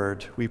your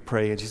word, we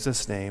pray in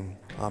Jesus' name.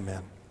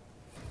 Amen.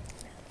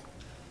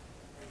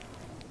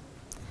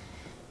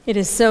 It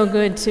is so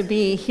good to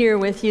be here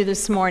with you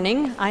this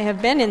morning. I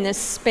have been in this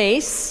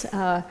space,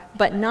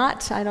 but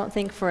not, I don't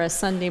think, for a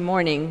Sunday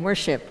morning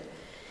worship.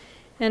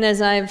 And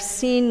as I've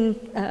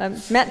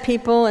met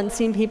people and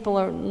seen people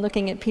or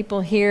looking at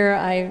people here,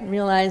 I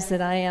realize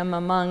that I am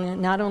among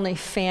not only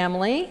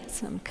family,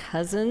 some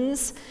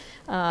cousins,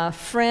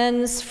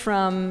 friends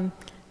from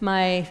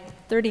my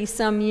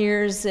 30-some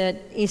years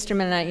at Eastern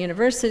Mennonite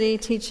University,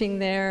 teaching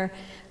there,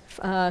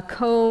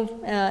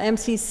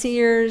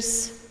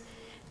 co-MCCers,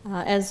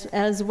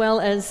 as well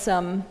as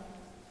some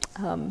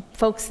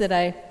folks that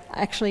I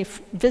actually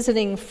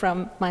visiting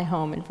from my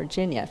home in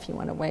Virginia, if you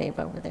want to wave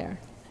over there.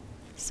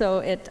 So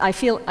I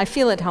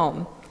feel at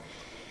home.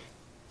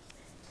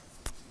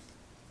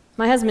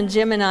 My husband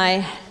Jim and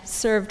I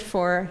served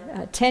for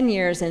 10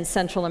 years in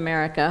Central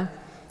America,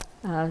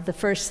 the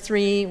first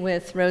 3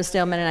 with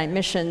Rosedale Mennonite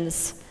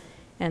Missions,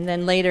 and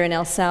then later in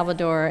El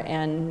Salvador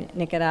and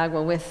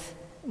Nicaragua with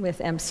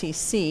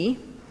MCC,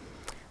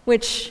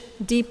 which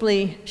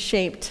deeply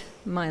shaped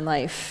my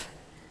life.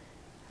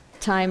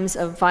 Times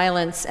of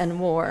violence and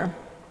war,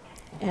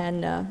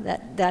 and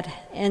that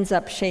ends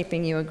up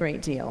shaping you a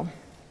great deal.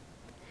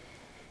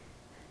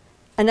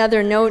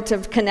 Another note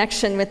of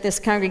connection with this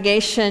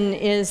congregation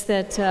is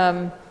that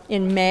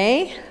in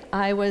May,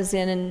 I was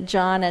in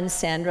John and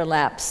Sandra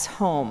Lapp's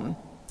home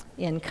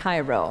in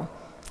Cairo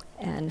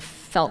and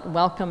felt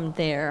welcomed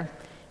there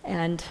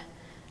and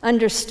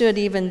understood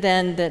even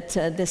then that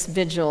this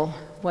vigil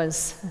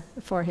was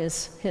for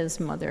his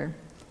mother,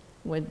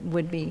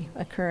 would be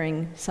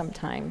occurring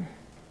sometime.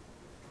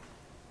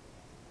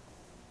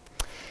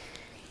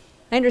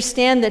 I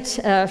understand that,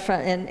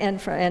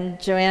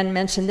 and Joanne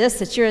mentioned this,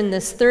 that you're in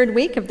this 3rd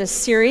week of this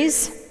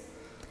series.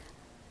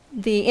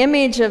 The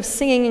image of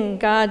singing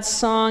God's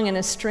song in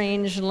a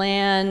strange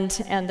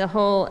land and the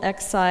whole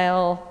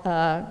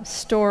exile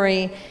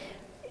story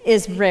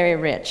is very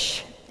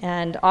rich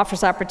and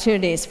offers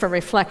opportunities for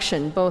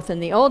reflection, both in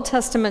the Old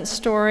Testament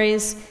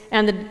stories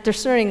and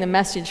discerning the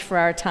message for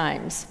our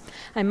times.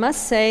 I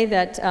must say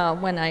that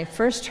when I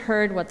first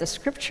heard what the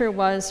scripture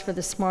was for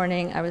this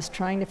morning, I was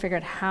trying to figure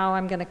out how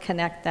I'm going to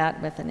connect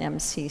that with an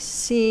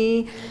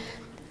MCC.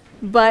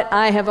 But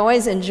I have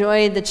always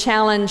enjoyed the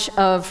challenge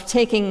of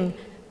taking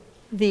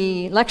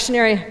the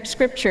lectionary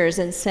scriptures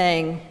and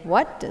saying,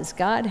 what does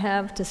God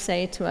have to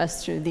say to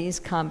us through these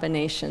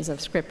combinations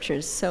of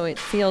scriptures? So it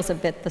feels a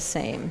bit the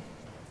same.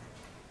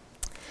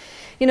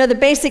 You know, the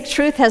basic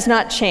truth has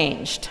not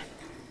changed.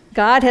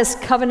 God has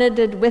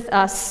covenanted with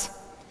us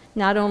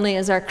not only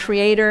as our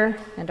creator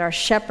and our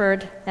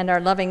shepherd and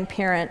our loving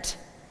parent,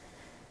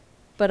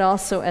 but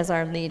also as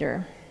our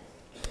leader.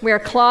 We are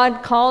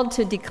called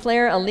to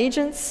declare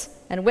allegiance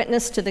and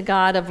witness to the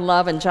God of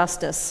love and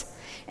justice.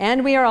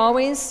 And we are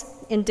always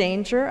in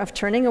danger of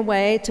turning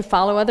away to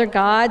follow other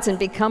gods and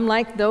become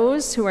like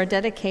those who are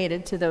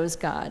dedicated to those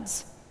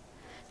gods.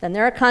 Then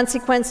there are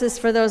consequences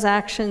for those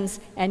actions,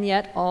 and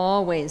yet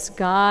always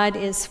God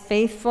is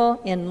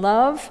faithful in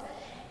love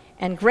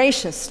and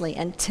graciously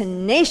and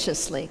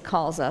tenaciously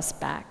calls us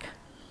back.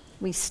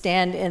 We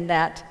stand in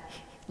that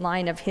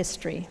line of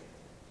history.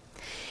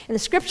 In the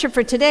scripture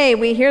for today,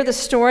 we hear the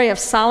story of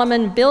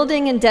Solomon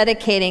building and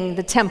dedicating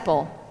the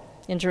temple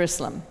in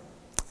Jerusalem.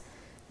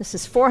 This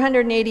is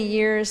 480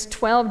 years,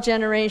 12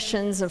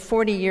 generations of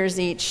 40 years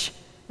each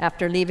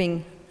after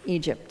leaving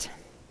Egypt.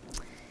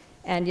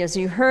 And as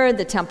you heard,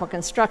 the temple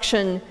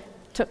construction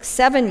took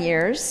 7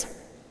 years.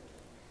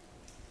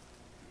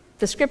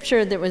 The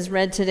scripture that was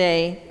read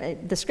today,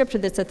 the scripture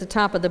that's at the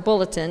top of the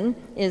bulletin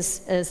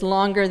is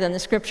longer than the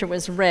scripture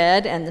was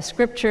read, and the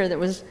scripture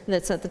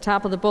that's at the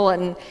top of the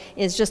bulletin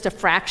is just a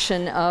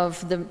fraction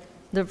of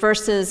the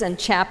verses and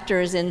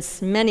chapters in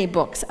many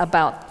books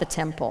about the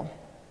temple.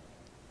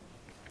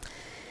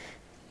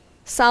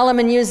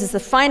 Solomon uses the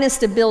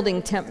finest of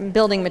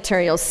building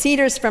materials: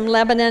 cedars from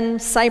Lebanon,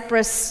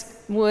 cypress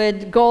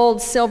wood,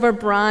 gold, silver,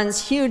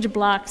 bronze, huge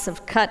blocks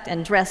of cut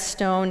and dressed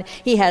stone.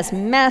 He has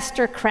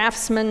master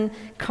craftsmen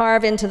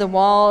carve into the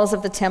walls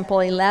of the temple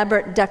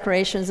elaborate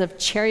decorations of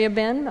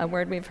cherubim, a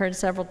word we've heard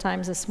several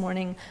times this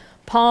morning,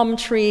 palm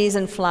trees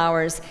and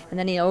flowers, and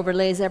then he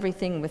overlays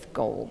everything with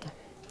gold.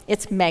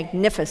 It's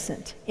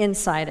magnificent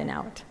inside and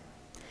out.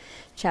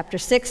 Chapter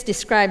 6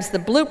 describes the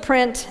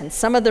blueprint and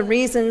some of the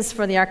reasons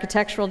for the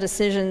architectural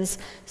decisions.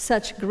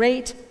 Such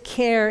great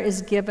care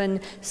is given,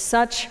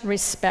 such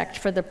respect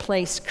for the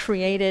place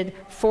created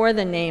for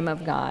the name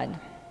of God.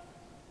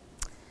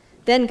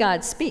 Then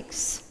God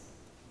speaks.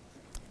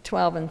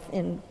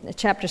 In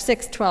chapter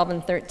 6, 12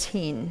 and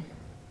 13.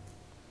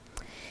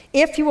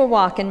 If you will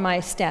walk in my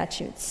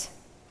statutes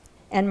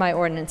and my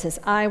ordinances,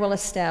 I will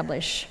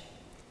establish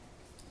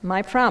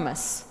my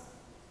promise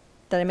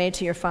that I made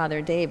to your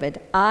father David.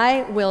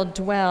 I will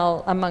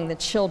dwell among the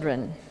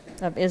children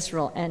of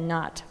Israel and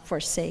not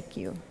forsake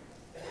you.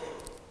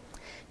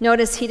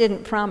 Notice he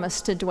didn't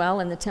promise to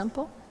dwell in the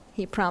temple.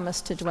 He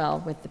promised to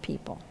dwell with the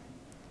people.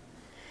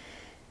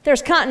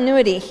 There's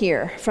continuity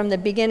here from the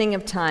beginning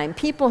of time.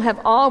 People have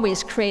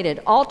always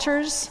created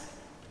altars,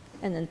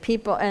 and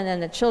then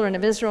the children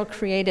of Israel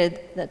created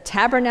the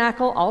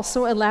tabernacle,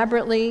 also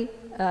elaborately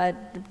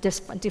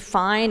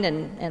defined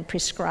and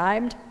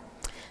prescribed.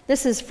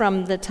 This is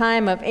from the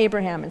time of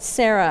Abraham and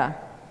Sarah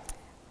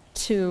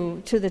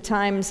to the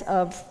times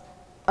of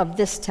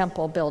this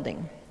temple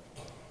building.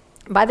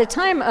 By the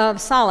time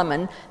of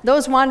Solomon,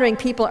 those wandering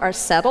people are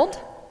settled.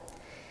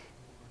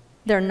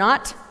 They're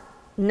not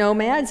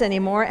nomads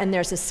anymore, and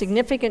there's a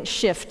significant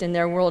shift in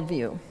their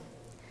worldview.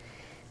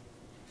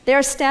 They're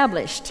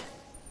established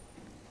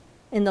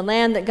in the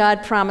land that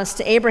God promised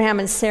to Abraham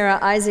and Sarah,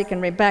 Isaac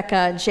and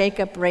Rebekah,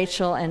 Jacob,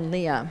 Rachel, and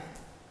Leah.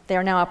 They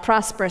are now a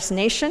prosperous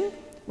nation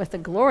with a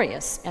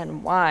glorious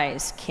and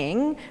wise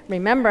king.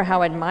 Remember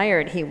how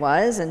admired he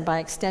was, and by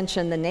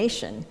extension, the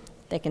nation.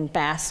 They can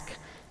bask,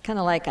 kind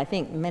of like I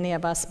think many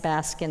of us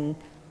bask in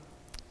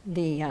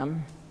the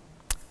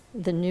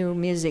new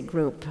music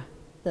group,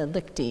 the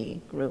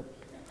Lichty group.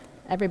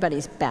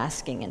 Everybody's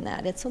basking in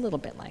that. It's a little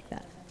bit like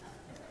that.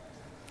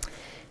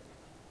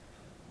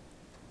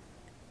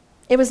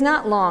 It was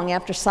not long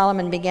after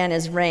Solomon began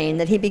his reign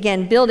that he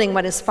began building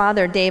what his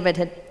father David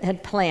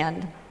had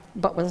planned,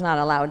 but was not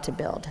allowed to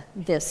build,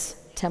 this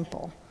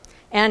temple.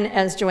 And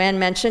as Joanne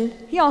mentioned,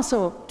 he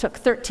also took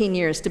 13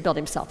 years to build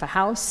himself a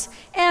house,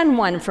 and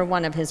one for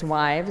one of his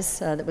wives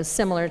that was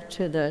similar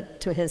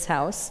to his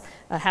house,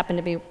 happened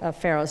to be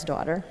Pharaoh's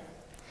daughter.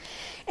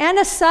 And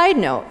a side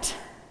note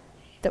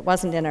that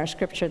wasn't in our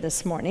scripture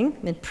this morning,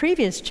 in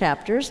previous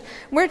chapters,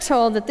 we're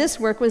told that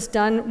this work was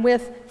done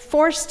with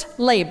forced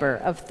labor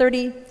of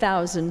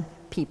 30,000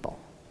 people.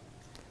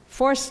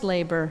 Forced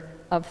labor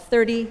of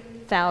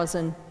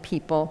 30,000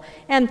 people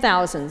and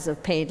thousands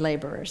of paid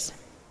laborers.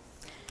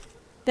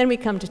 Then we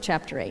come to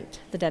chapter 8,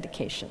 the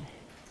dedication.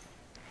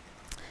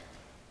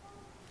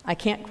 I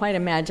can't quite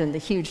imagine the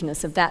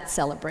hugeness of that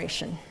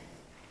celebration.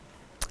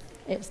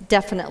 It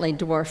definitely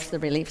dwarfed the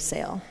relief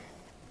sale.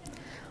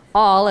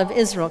 All of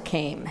Israel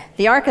came.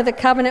 The Ark of the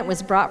Covenant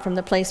was brought from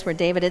the place where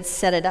David had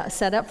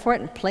set up for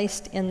it and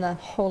placed in the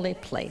holy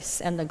place,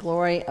 and the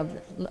glory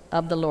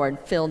of the Lord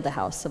filled the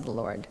house of the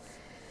Lord.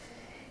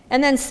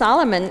 And then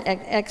Solomon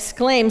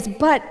exclaims,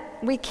 "But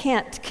we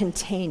can't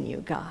contain you,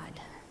 God.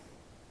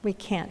 We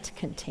can't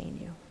contain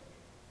you."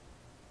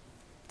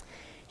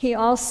 He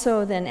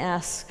also then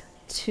asks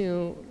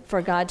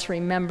for God to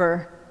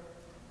remember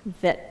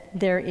that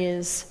there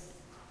is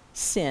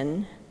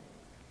sin,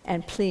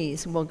 and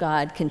please, will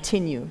God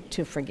continue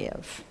to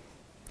forgive.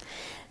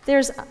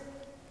 There's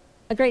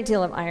a great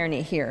deal of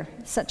irony here.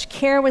 Such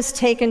care was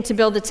taken to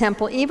build the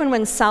temple, even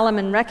when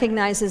Solomon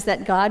recognizes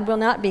that God will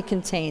not be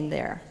contained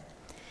there.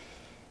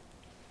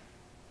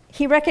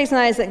 He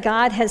recognized that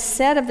God has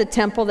said of the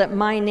temple that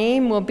my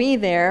name will be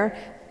there,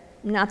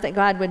 not that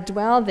God would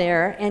dwell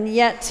there, and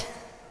yet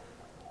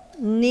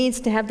needs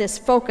to have this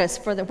focus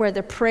where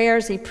the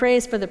prayers, he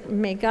prays for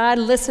may God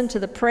listen to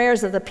the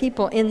prayers of the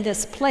people in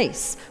this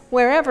place,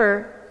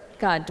 wherever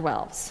God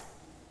dwells.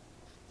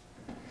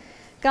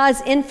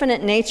 God's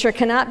infinite nature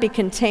cannot be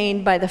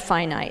contained by the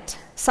finite.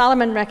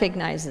 Solomon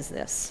recognizes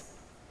this.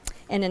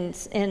 And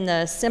in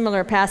the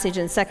similar passage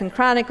in 2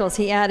 Chronicles,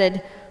 he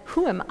added,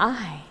 "Who am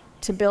I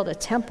to build a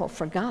temple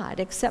for God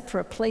except for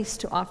a place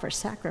to offer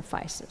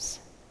sacrifices?"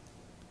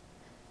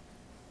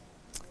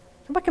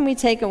 What can we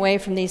take away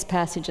from these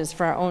passages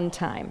for our own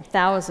time,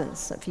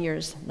 thousands of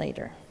years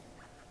later?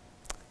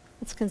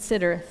 Let's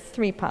consider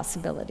three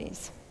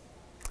possibilities.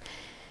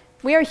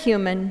 We are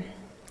human,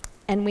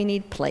 and we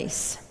need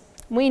place.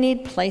 We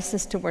need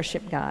places to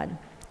worship God.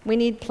 We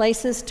need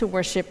places to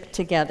worship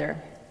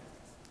together.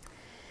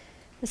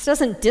 This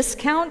doesn't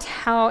discount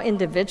how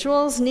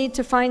individuals need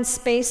to find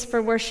space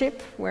for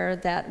worship,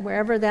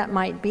 wherever that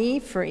might be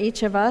for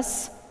each of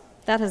us.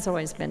 That has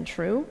always been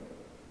true.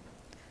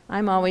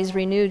 I'm always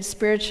renewed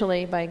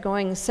spiritually by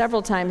going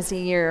several times a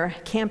year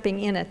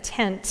camping in a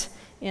tent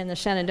in the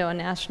Shenandoah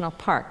National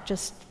Park,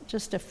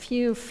 just a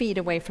few feet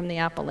away from the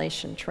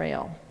Appalachian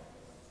Trail.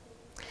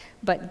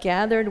 But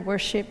gathered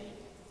worship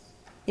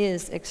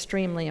is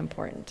extremely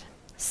important.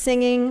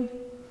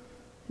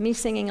 Me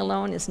singing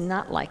alone is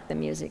not like the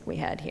music we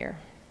had here.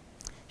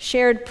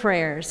 Shared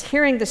prayers,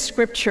 hearing the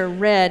scripture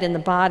read in the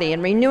body,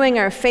 and renewing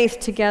our faith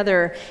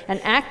together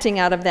and acting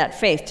out of that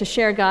faith to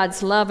share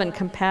God's love and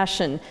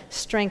compassion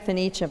strengthen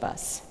each of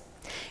us.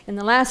 In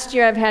the last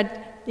year, I've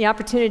had the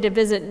opportunity to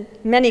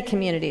visit many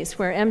communities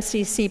where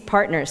MCC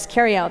partners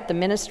carry out the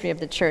ministry of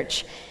the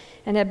church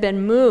and have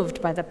been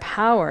moved by the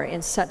power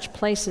in such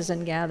places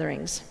and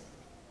gatherings.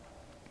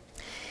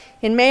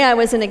 In May, I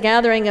was in a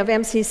gathering of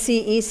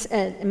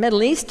MCC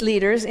Middle East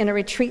leaders in a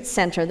retreat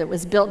center that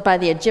was built by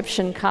the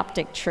Egyptian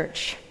Coptic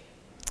Church,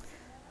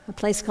 a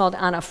place called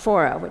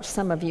Anaphora, which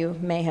some of you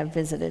may have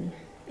visited.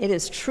 It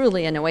is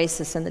truly an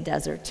oasis in the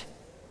desert.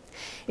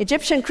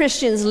 Egyptian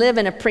Christians live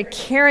in a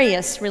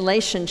precarious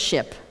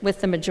relationship with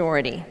the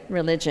majority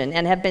religion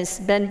and have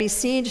been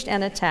besieged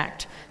and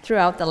attacked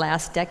throughout the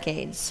last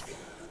decades.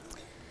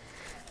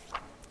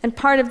 And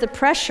part of the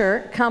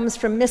pressure comes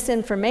from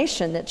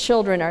misinformation that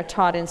children are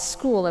taught in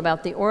school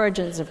about the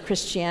origins of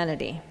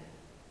Christianity.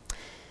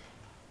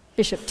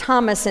 Bishop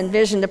Thomas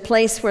envisioned a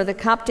place where the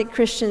Coptic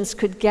Christians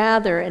could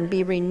gather and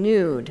be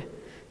renewed.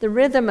 The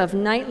rhythm of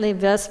nightly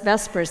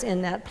vespers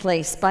in that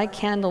place by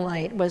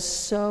candlelight was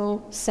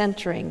so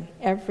centering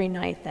every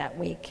night that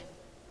week.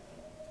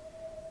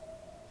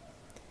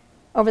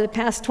 Over the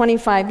past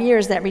 25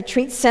 years, that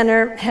retreat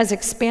center has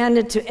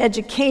expanded to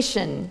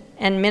education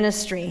and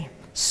ministry.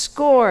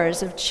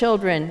 Scores of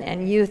children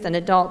and youth and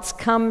adults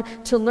come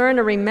to learn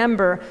or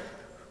remember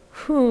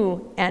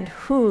who and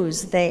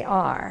whose they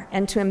are,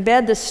 and to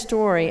embed the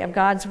story of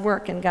God's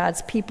work and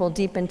God's people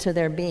deep into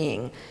their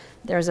being.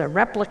 There's a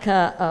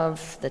replica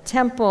of the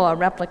temple, a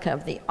replica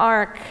of the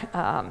ark.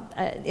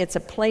 It's a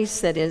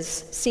place that is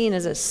seen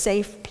as a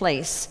safe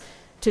place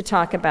to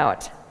talk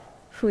about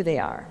who they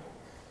are.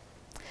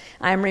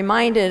 I'm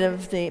reminded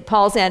of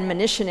Paul's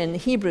admonition in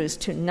Hebrews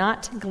to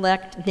not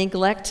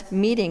neglect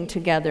meeting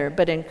together,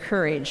 but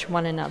encourage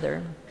one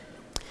another.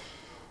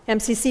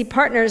 MCC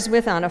partners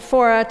with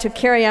Anaphora to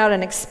carry out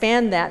and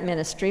expand that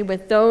ministry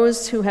with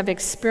those who have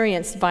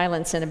experienced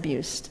violence and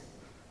abuse.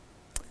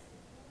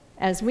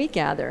 As we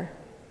gather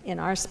in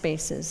our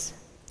spaces,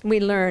 we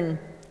learn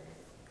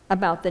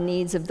about the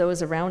needs of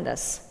those around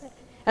us,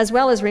 as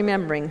well as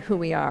remembering who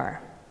we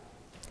are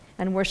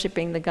and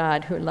worshiping the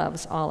God who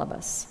loves all of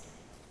us.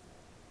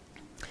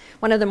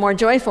 One of the more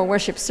joyful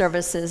worship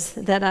services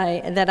that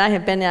I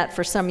have been at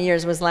for some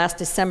years was last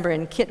December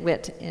in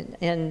Kitwit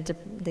in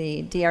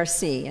the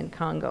DRC in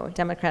Congo,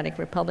 Democratic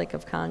Republic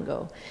of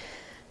Congo.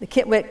 The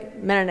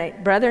Kitwit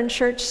Mennonite Brethren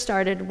Church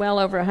started well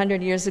over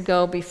 100 years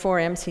ago before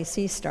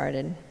MCC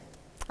started.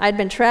 I'd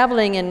been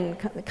traveling in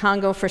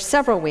Congo for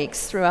several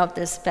weeks throughout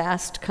this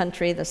vast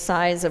country, the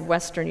size of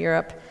Western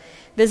Europe,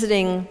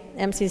 visiting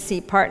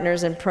MCC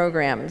partners and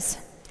programs.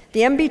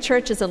 The MB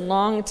Church is a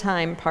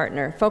long-time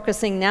partner,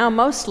 focusing now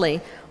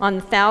mostly on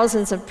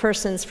thousands of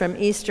persons from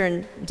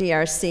eastern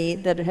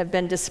DRC that have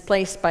been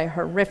displaced by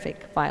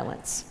horrific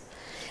violence.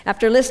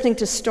 After listening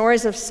to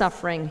stories of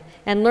suffering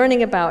and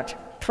learning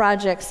about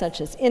projects such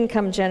as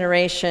income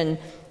generation,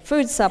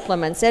 food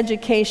supplements,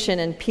 education,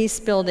 and peace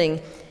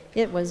building,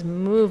 it was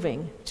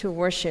moving to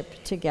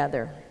worship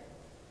together.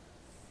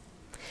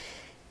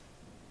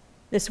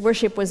 This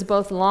worship was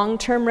both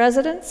long-term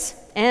residents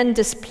and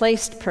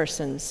displaced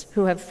persons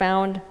who have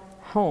found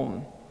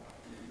home,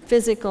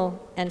 physical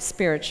and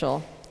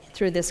spiritual,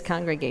 through this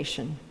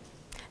congregation.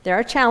 There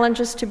are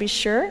challenges, to be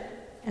sure,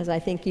 as I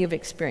think you've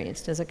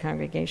experienced as a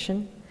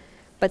congregation,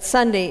 but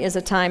Sunday is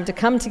a time to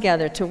come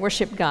together to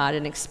worship God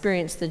and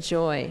experience the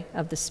joy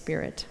of the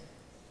Spirit.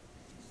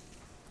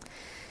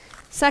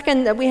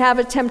 Second, that we have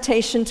a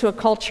temptation to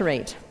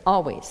acculturate,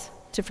 always,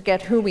 to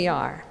forget who we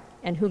are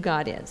and who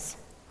God is.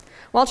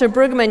 Walter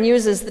Brueggemann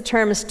uses the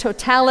terms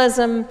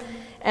totalism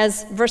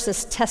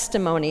versus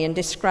testimony in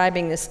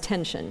describing this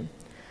tension.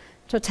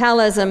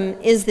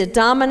 Totalism is the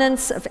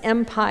dominance of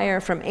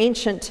empire from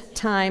ancient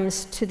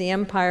times to the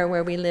empire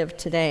where we live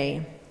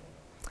today.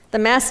 The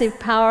massive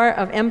power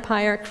of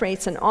empire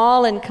creates an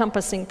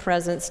all-encompassing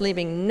presence,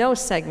 leaving no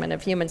segment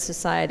of human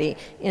society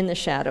in the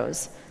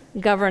shadows.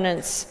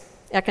 Governance,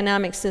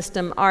 economic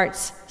system,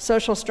 arts,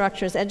 social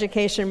structures,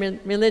 education,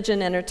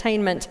 religion,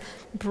 entertainment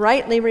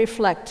brightly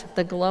reflect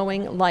the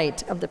glowing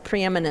light of the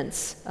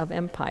preeminence of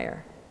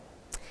empire.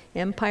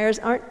 Empires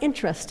aren't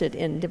interested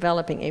in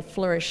developing a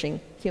flourishing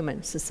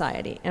human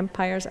society.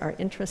 Empires are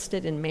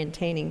interested in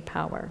maintaining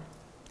power.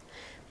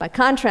 By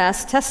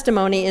contrast,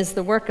 testimony is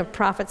the work of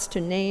prophets to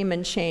name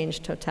and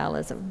change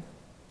totalism.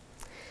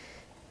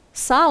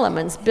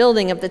 Solomon's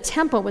building of the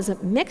temple was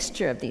a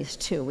mixture of these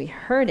two. We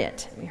heard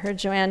it. We heard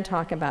Joanne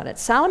talk about it.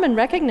 Solomon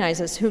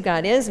recognizes who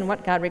God is and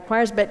what God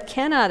requires, but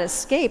cannot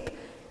escape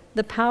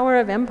the power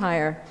of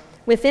empire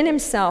within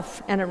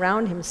himself and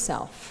around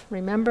himself.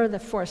 Remember the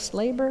forced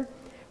labor?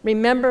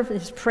 Remember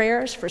his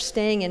prayers for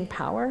staying in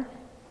power?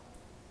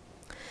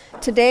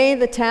 Today,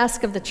 the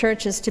task of the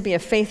church is to be a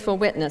faithful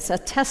witness, a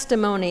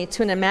testimony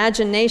to an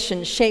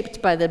imagination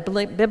shaped by the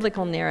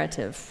biblical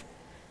narrative.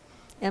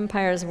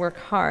 Empires work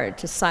hard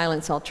to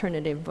silence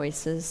alternative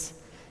voices.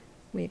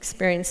 We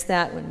experienced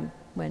that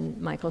when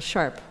Michael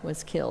Sharp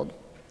was killed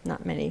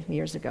not many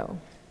years ago.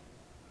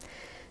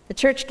 The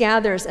church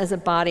gathers as a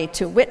body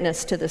to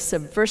witness to the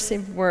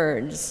subversive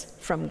words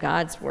from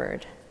God's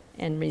word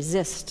and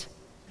resist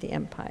the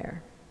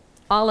empire.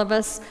 All of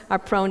us are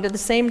prone to the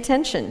same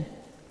tension.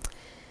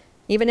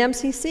 Even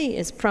MCC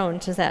is prone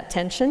to that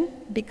tension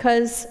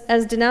because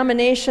as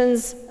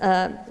denominations,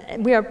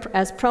 we are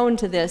as prone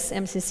to this,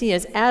 MCC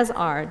is, as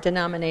are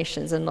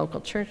denominations and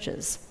local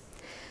churches.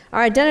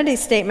 Our identity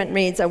statement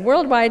reads, a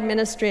worldwide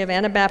ministry of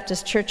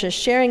Anabaptist churches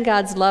sharing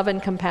God's love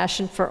and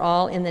compassion for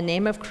all in the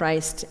name of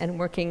Christ and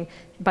working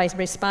by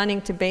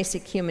responding to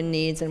basic human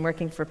needs and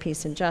working for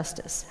peace and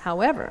justice.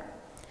 However,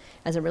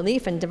 as a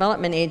relief and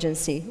development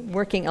agency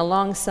working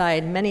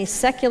alongside many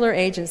secular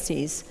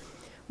agencies,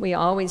 we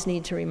always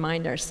need to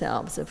remind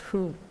ourselves of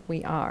who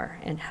we are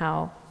and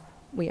how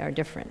we are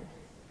different.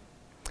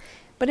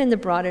 But in the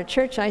broader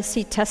church, I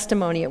see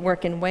testimony at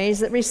work in ways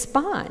that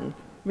respond.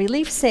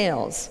 Relief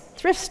sales,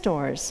 thrift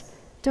stores,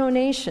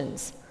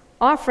 donations,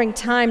 offering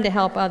time to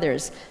help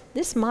others.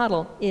 This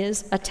model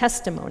is a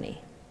testimony,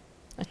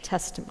 a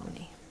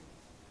testimony.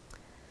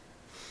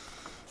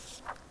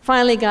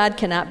 Finally, God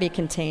cannot be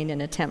contained in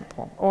a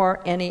temple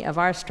or any of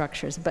our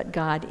structures, but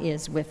God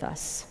is with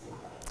us.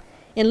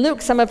 In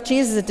Luke, some of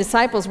Jesus'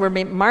 disciples were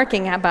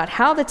remarking about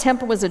how the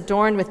temple was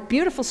adorned with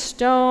beautiful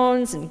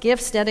stones and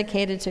gifts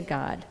dedicated to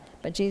God.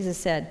 But Jesus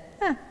said,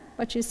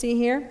 what you see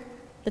here,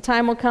 the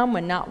time will come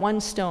when not one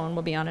stone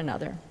will be on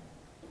another.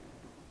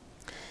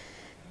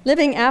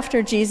 Living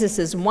after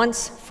Jesus'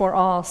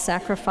 once-for-all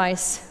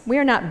sacrifice, we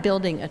are not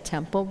building a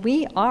temple.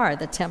 We are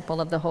the temple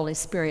of the Holy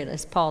Spirit,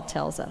 as Paul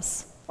tells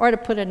us. Or to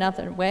put it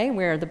another way,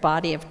 we are the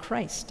body of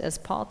Christ, as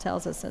Paul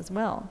tells us as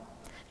well.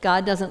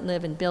 God doesn't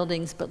live in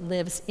buildings, but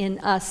lives in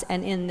us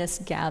and in this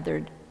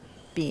gathered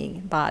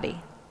being body.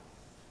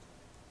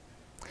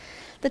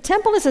 The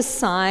temple is a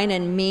sign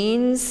and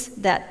means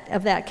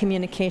of that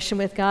communication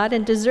with God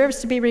and deserves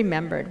to be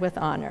remembered with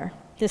honor.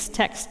 This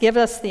text gives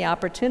us the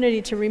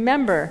opportunity to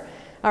remember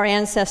our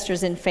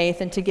ancestors in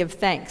faith and to give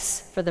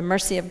thanks for the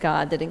mercy of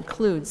God that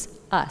includes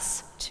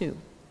us too.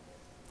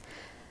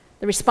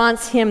 The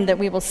response hymn that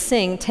we will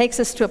sing takes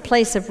us to a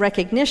place of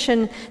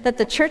recognition that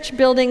the church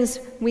buildings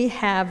we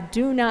have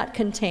do not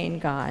contain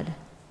God,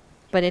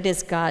 but it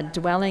is God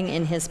dwelling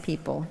in his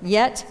people.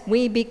 Yet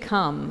we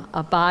become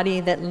a body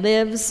that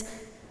lives.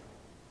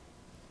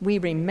 We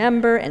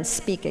remember and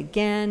speak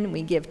again.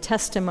 We give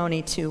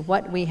testimony to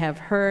what we have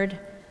heard,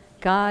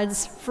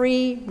 God's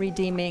free,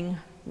 redeeming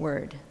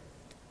word.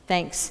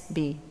 Thanks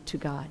be to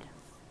God.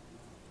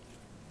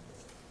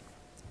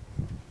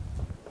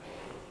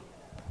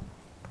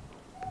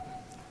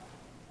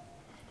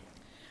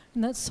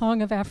 And that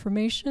song of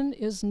affirmation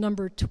is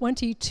number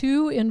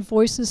 22 in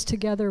Voices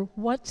Together,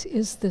 What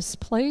is This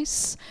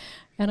Place?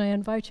 And I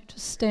invite you to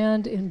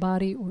stand in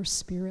body or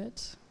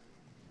spirit.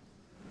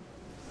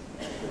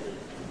 Be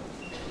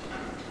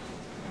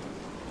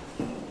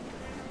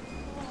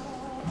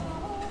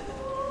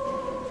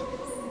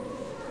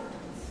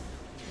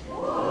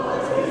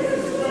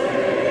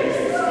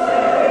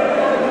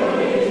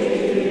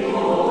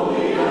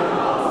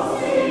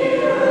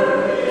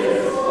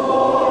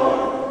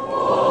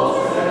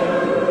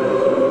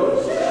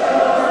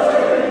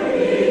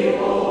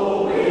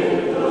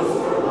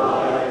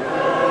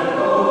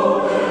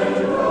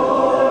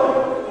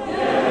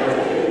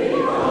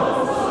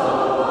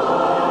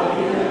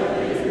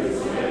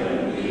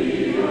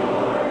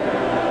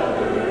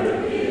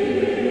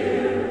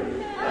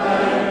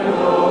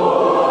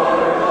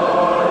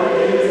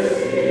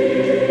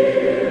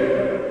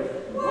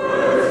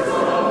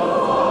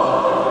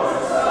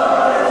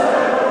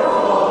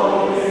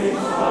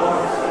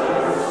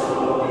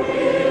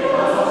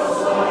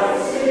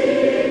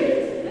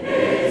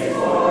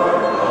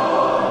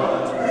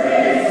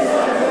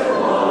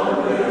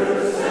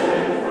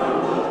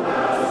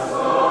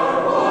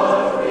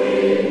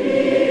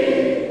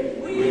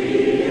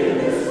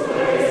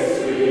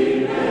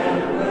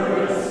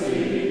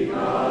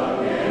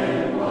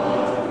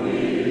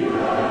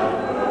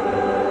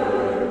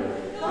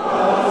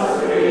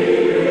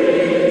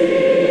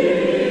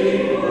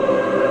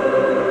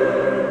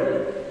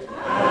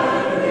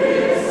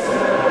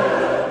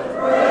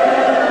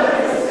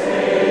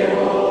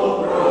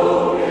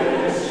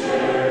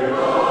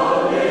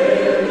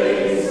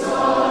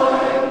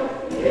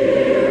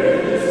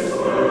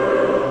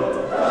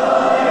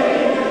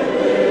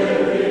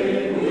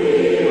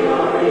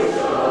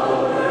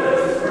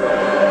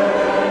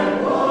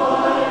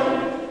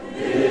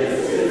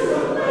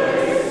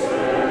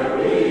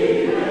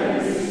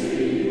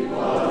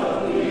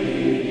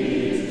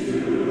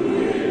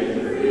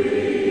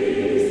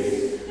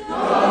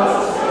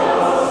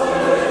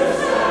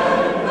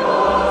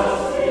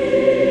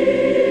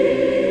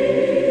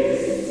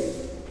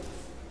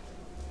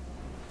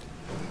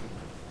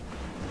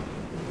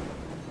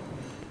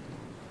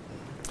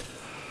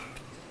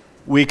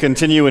We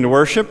continue in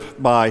worship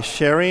by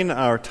sharing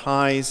our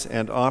tithes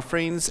and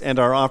offerings, and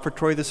our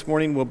offertory this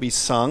morning will be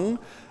sung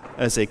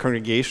as a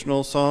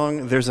congregational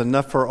song, There's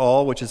Enough for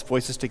All, which is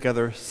Voices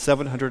Together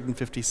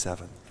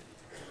 757.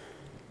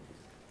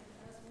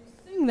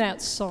 Sing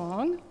that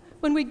song.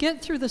 When we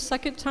get through the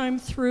second time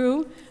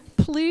through,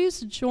 please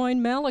join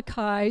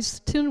Malachi's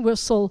tin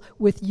whistle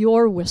with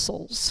your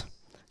whistles.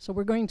 So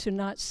we're going to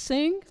not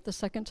sing the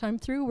second time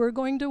through, we're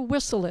going to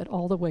whistle it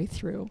all the way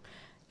through.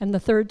 And the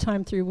third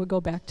time through, we'll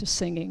go back to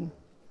singing.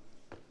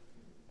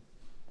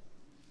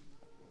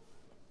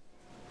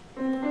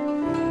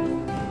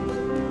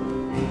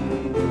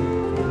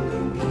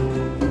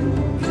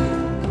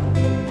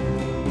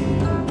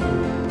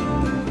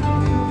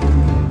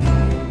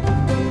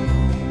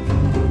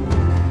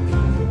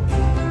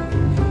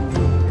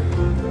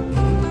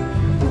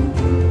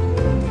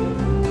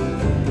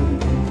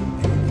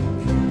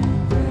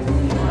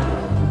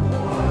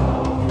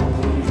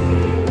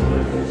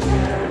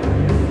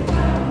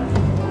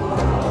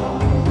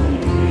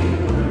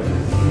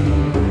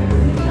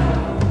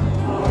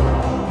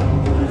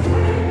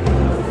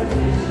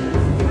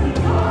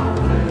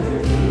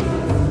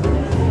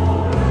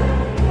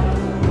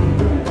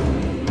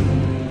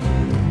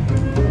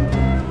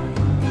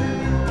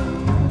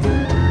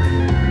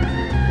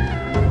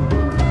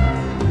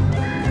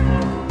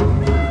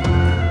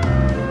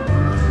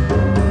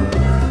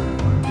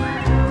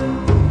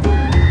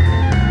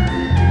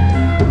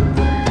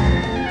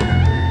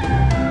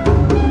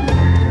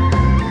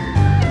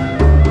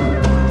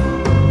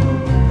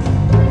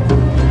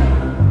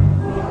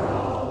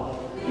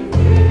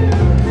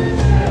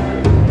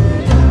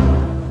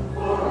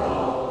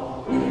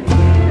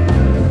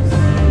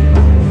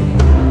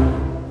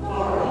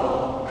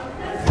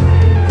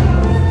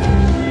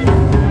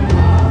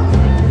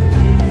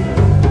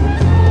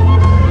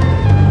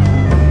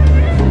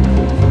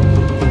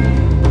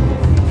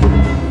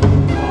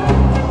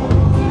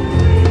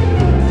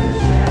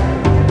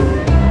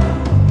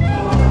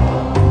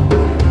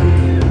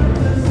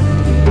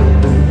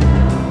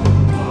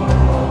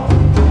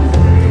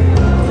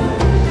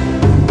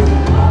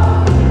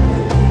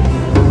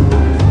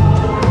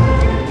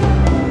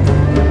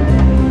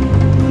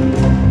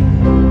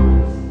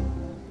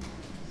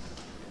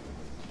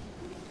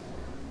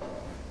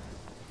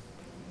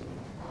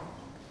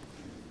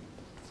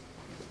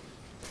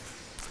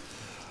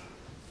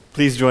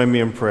 Please join me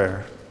in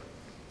prayer.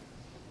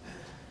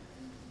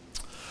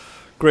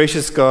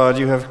 Gracious God,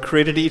 you have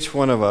created each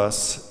one of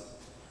us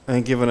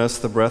and given us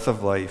the breath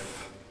of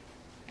life.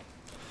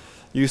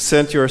 You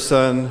sent your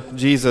Son,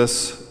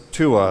 Jesus,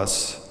 to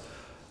us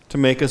to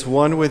make us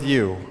one with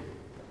you.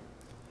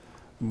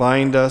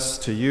 Bind us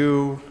to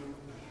you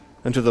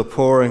and to the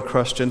poor and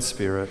crushed in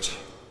spirit.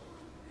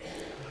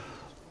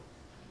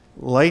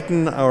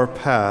 Lighten our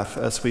path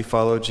as we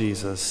follow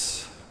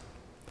Jesus.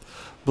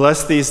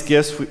 Bless these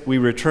gifts we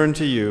return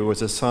to you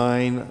as a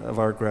sign of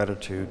our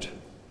gratitude.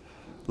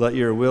 Let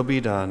your will be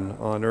done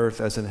on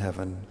earth as in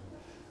heaven.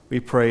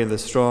 We pray in the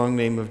strong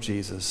name of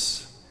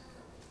Jesus.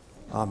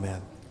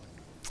 Amen.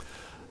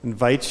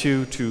 Invite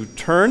you to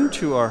turn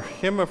to our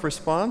hymn of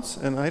response,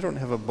 and I don't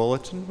have a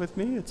bulletin with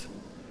me. It's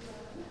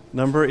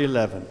number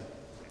 11,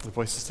 the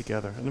Voices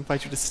Together. I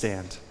invite you to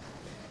stand.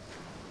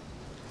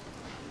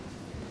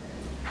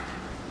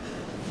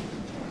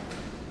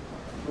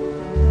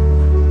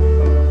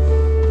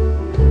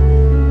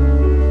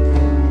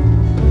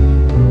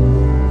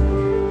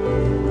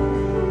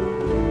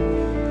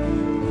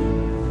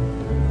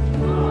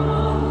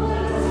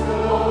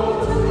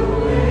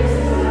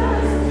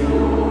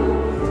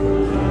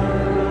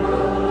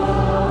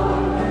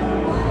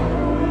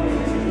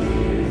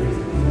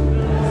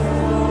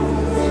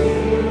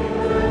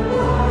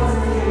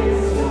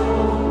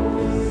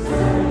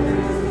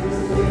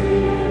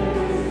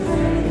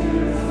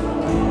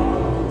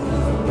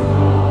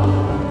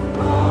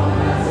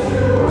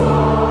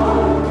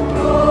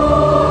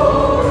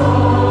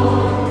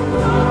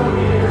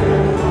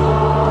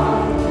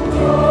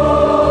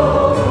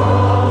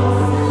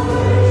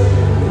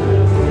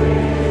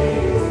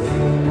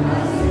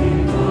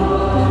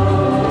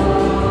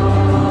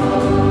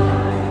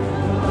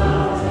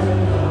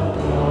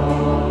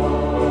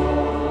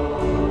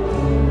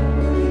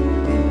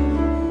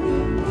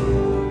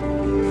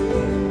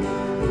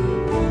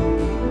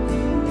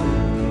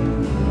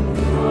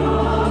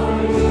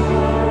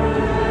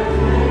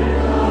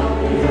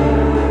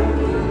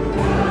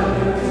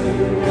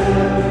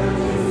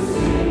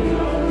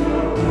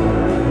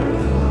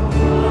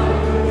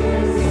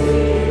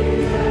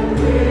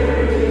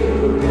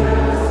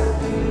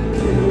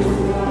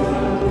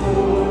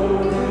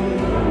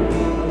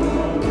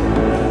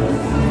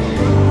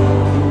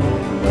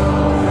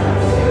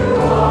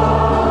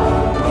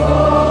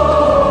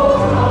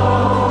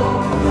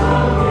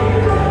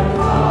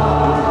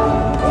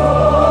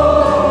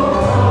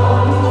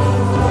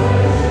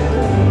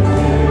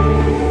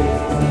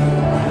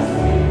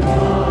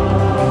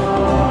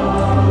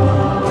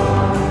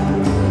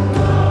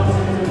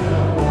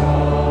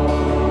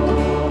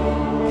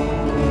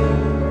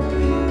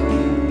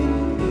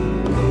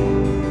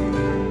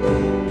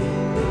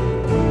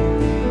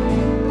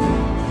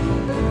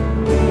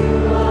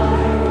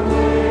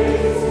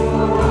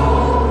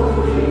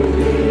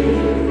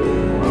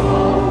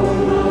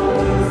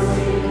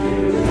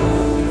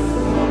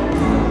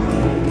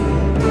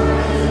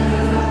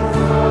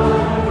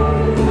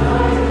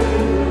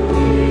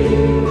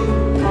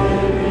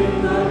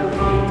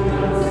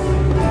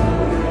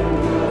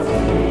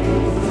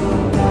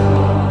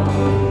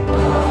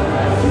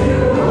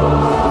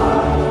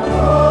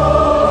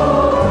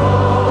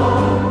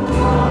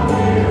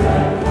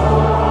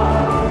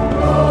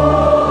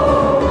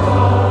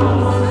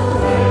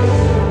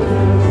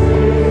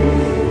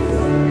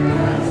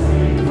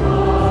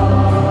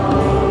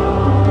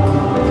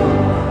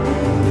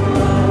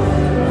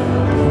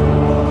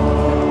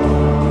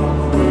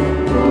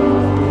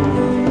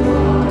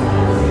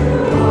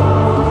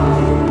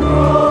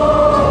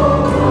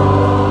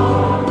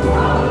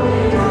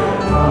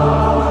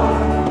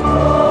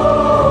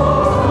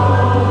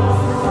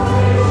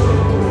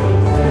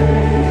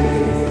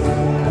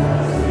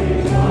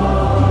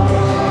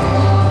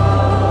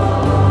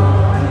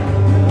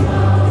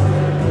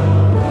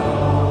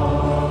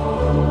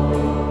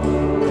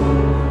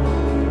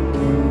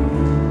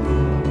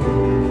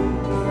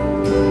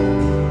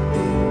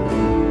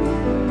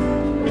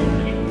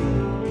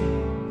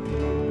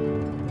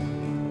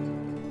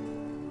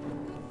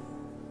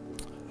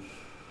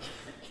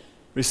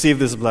 Receive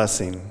this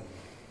blessing.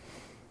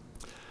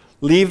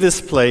 Leave this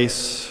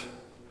place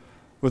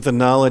with the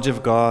knowledge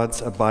of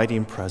God's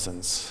abiding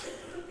presence.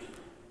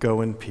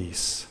 Go in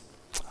peace.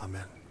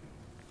 Amen.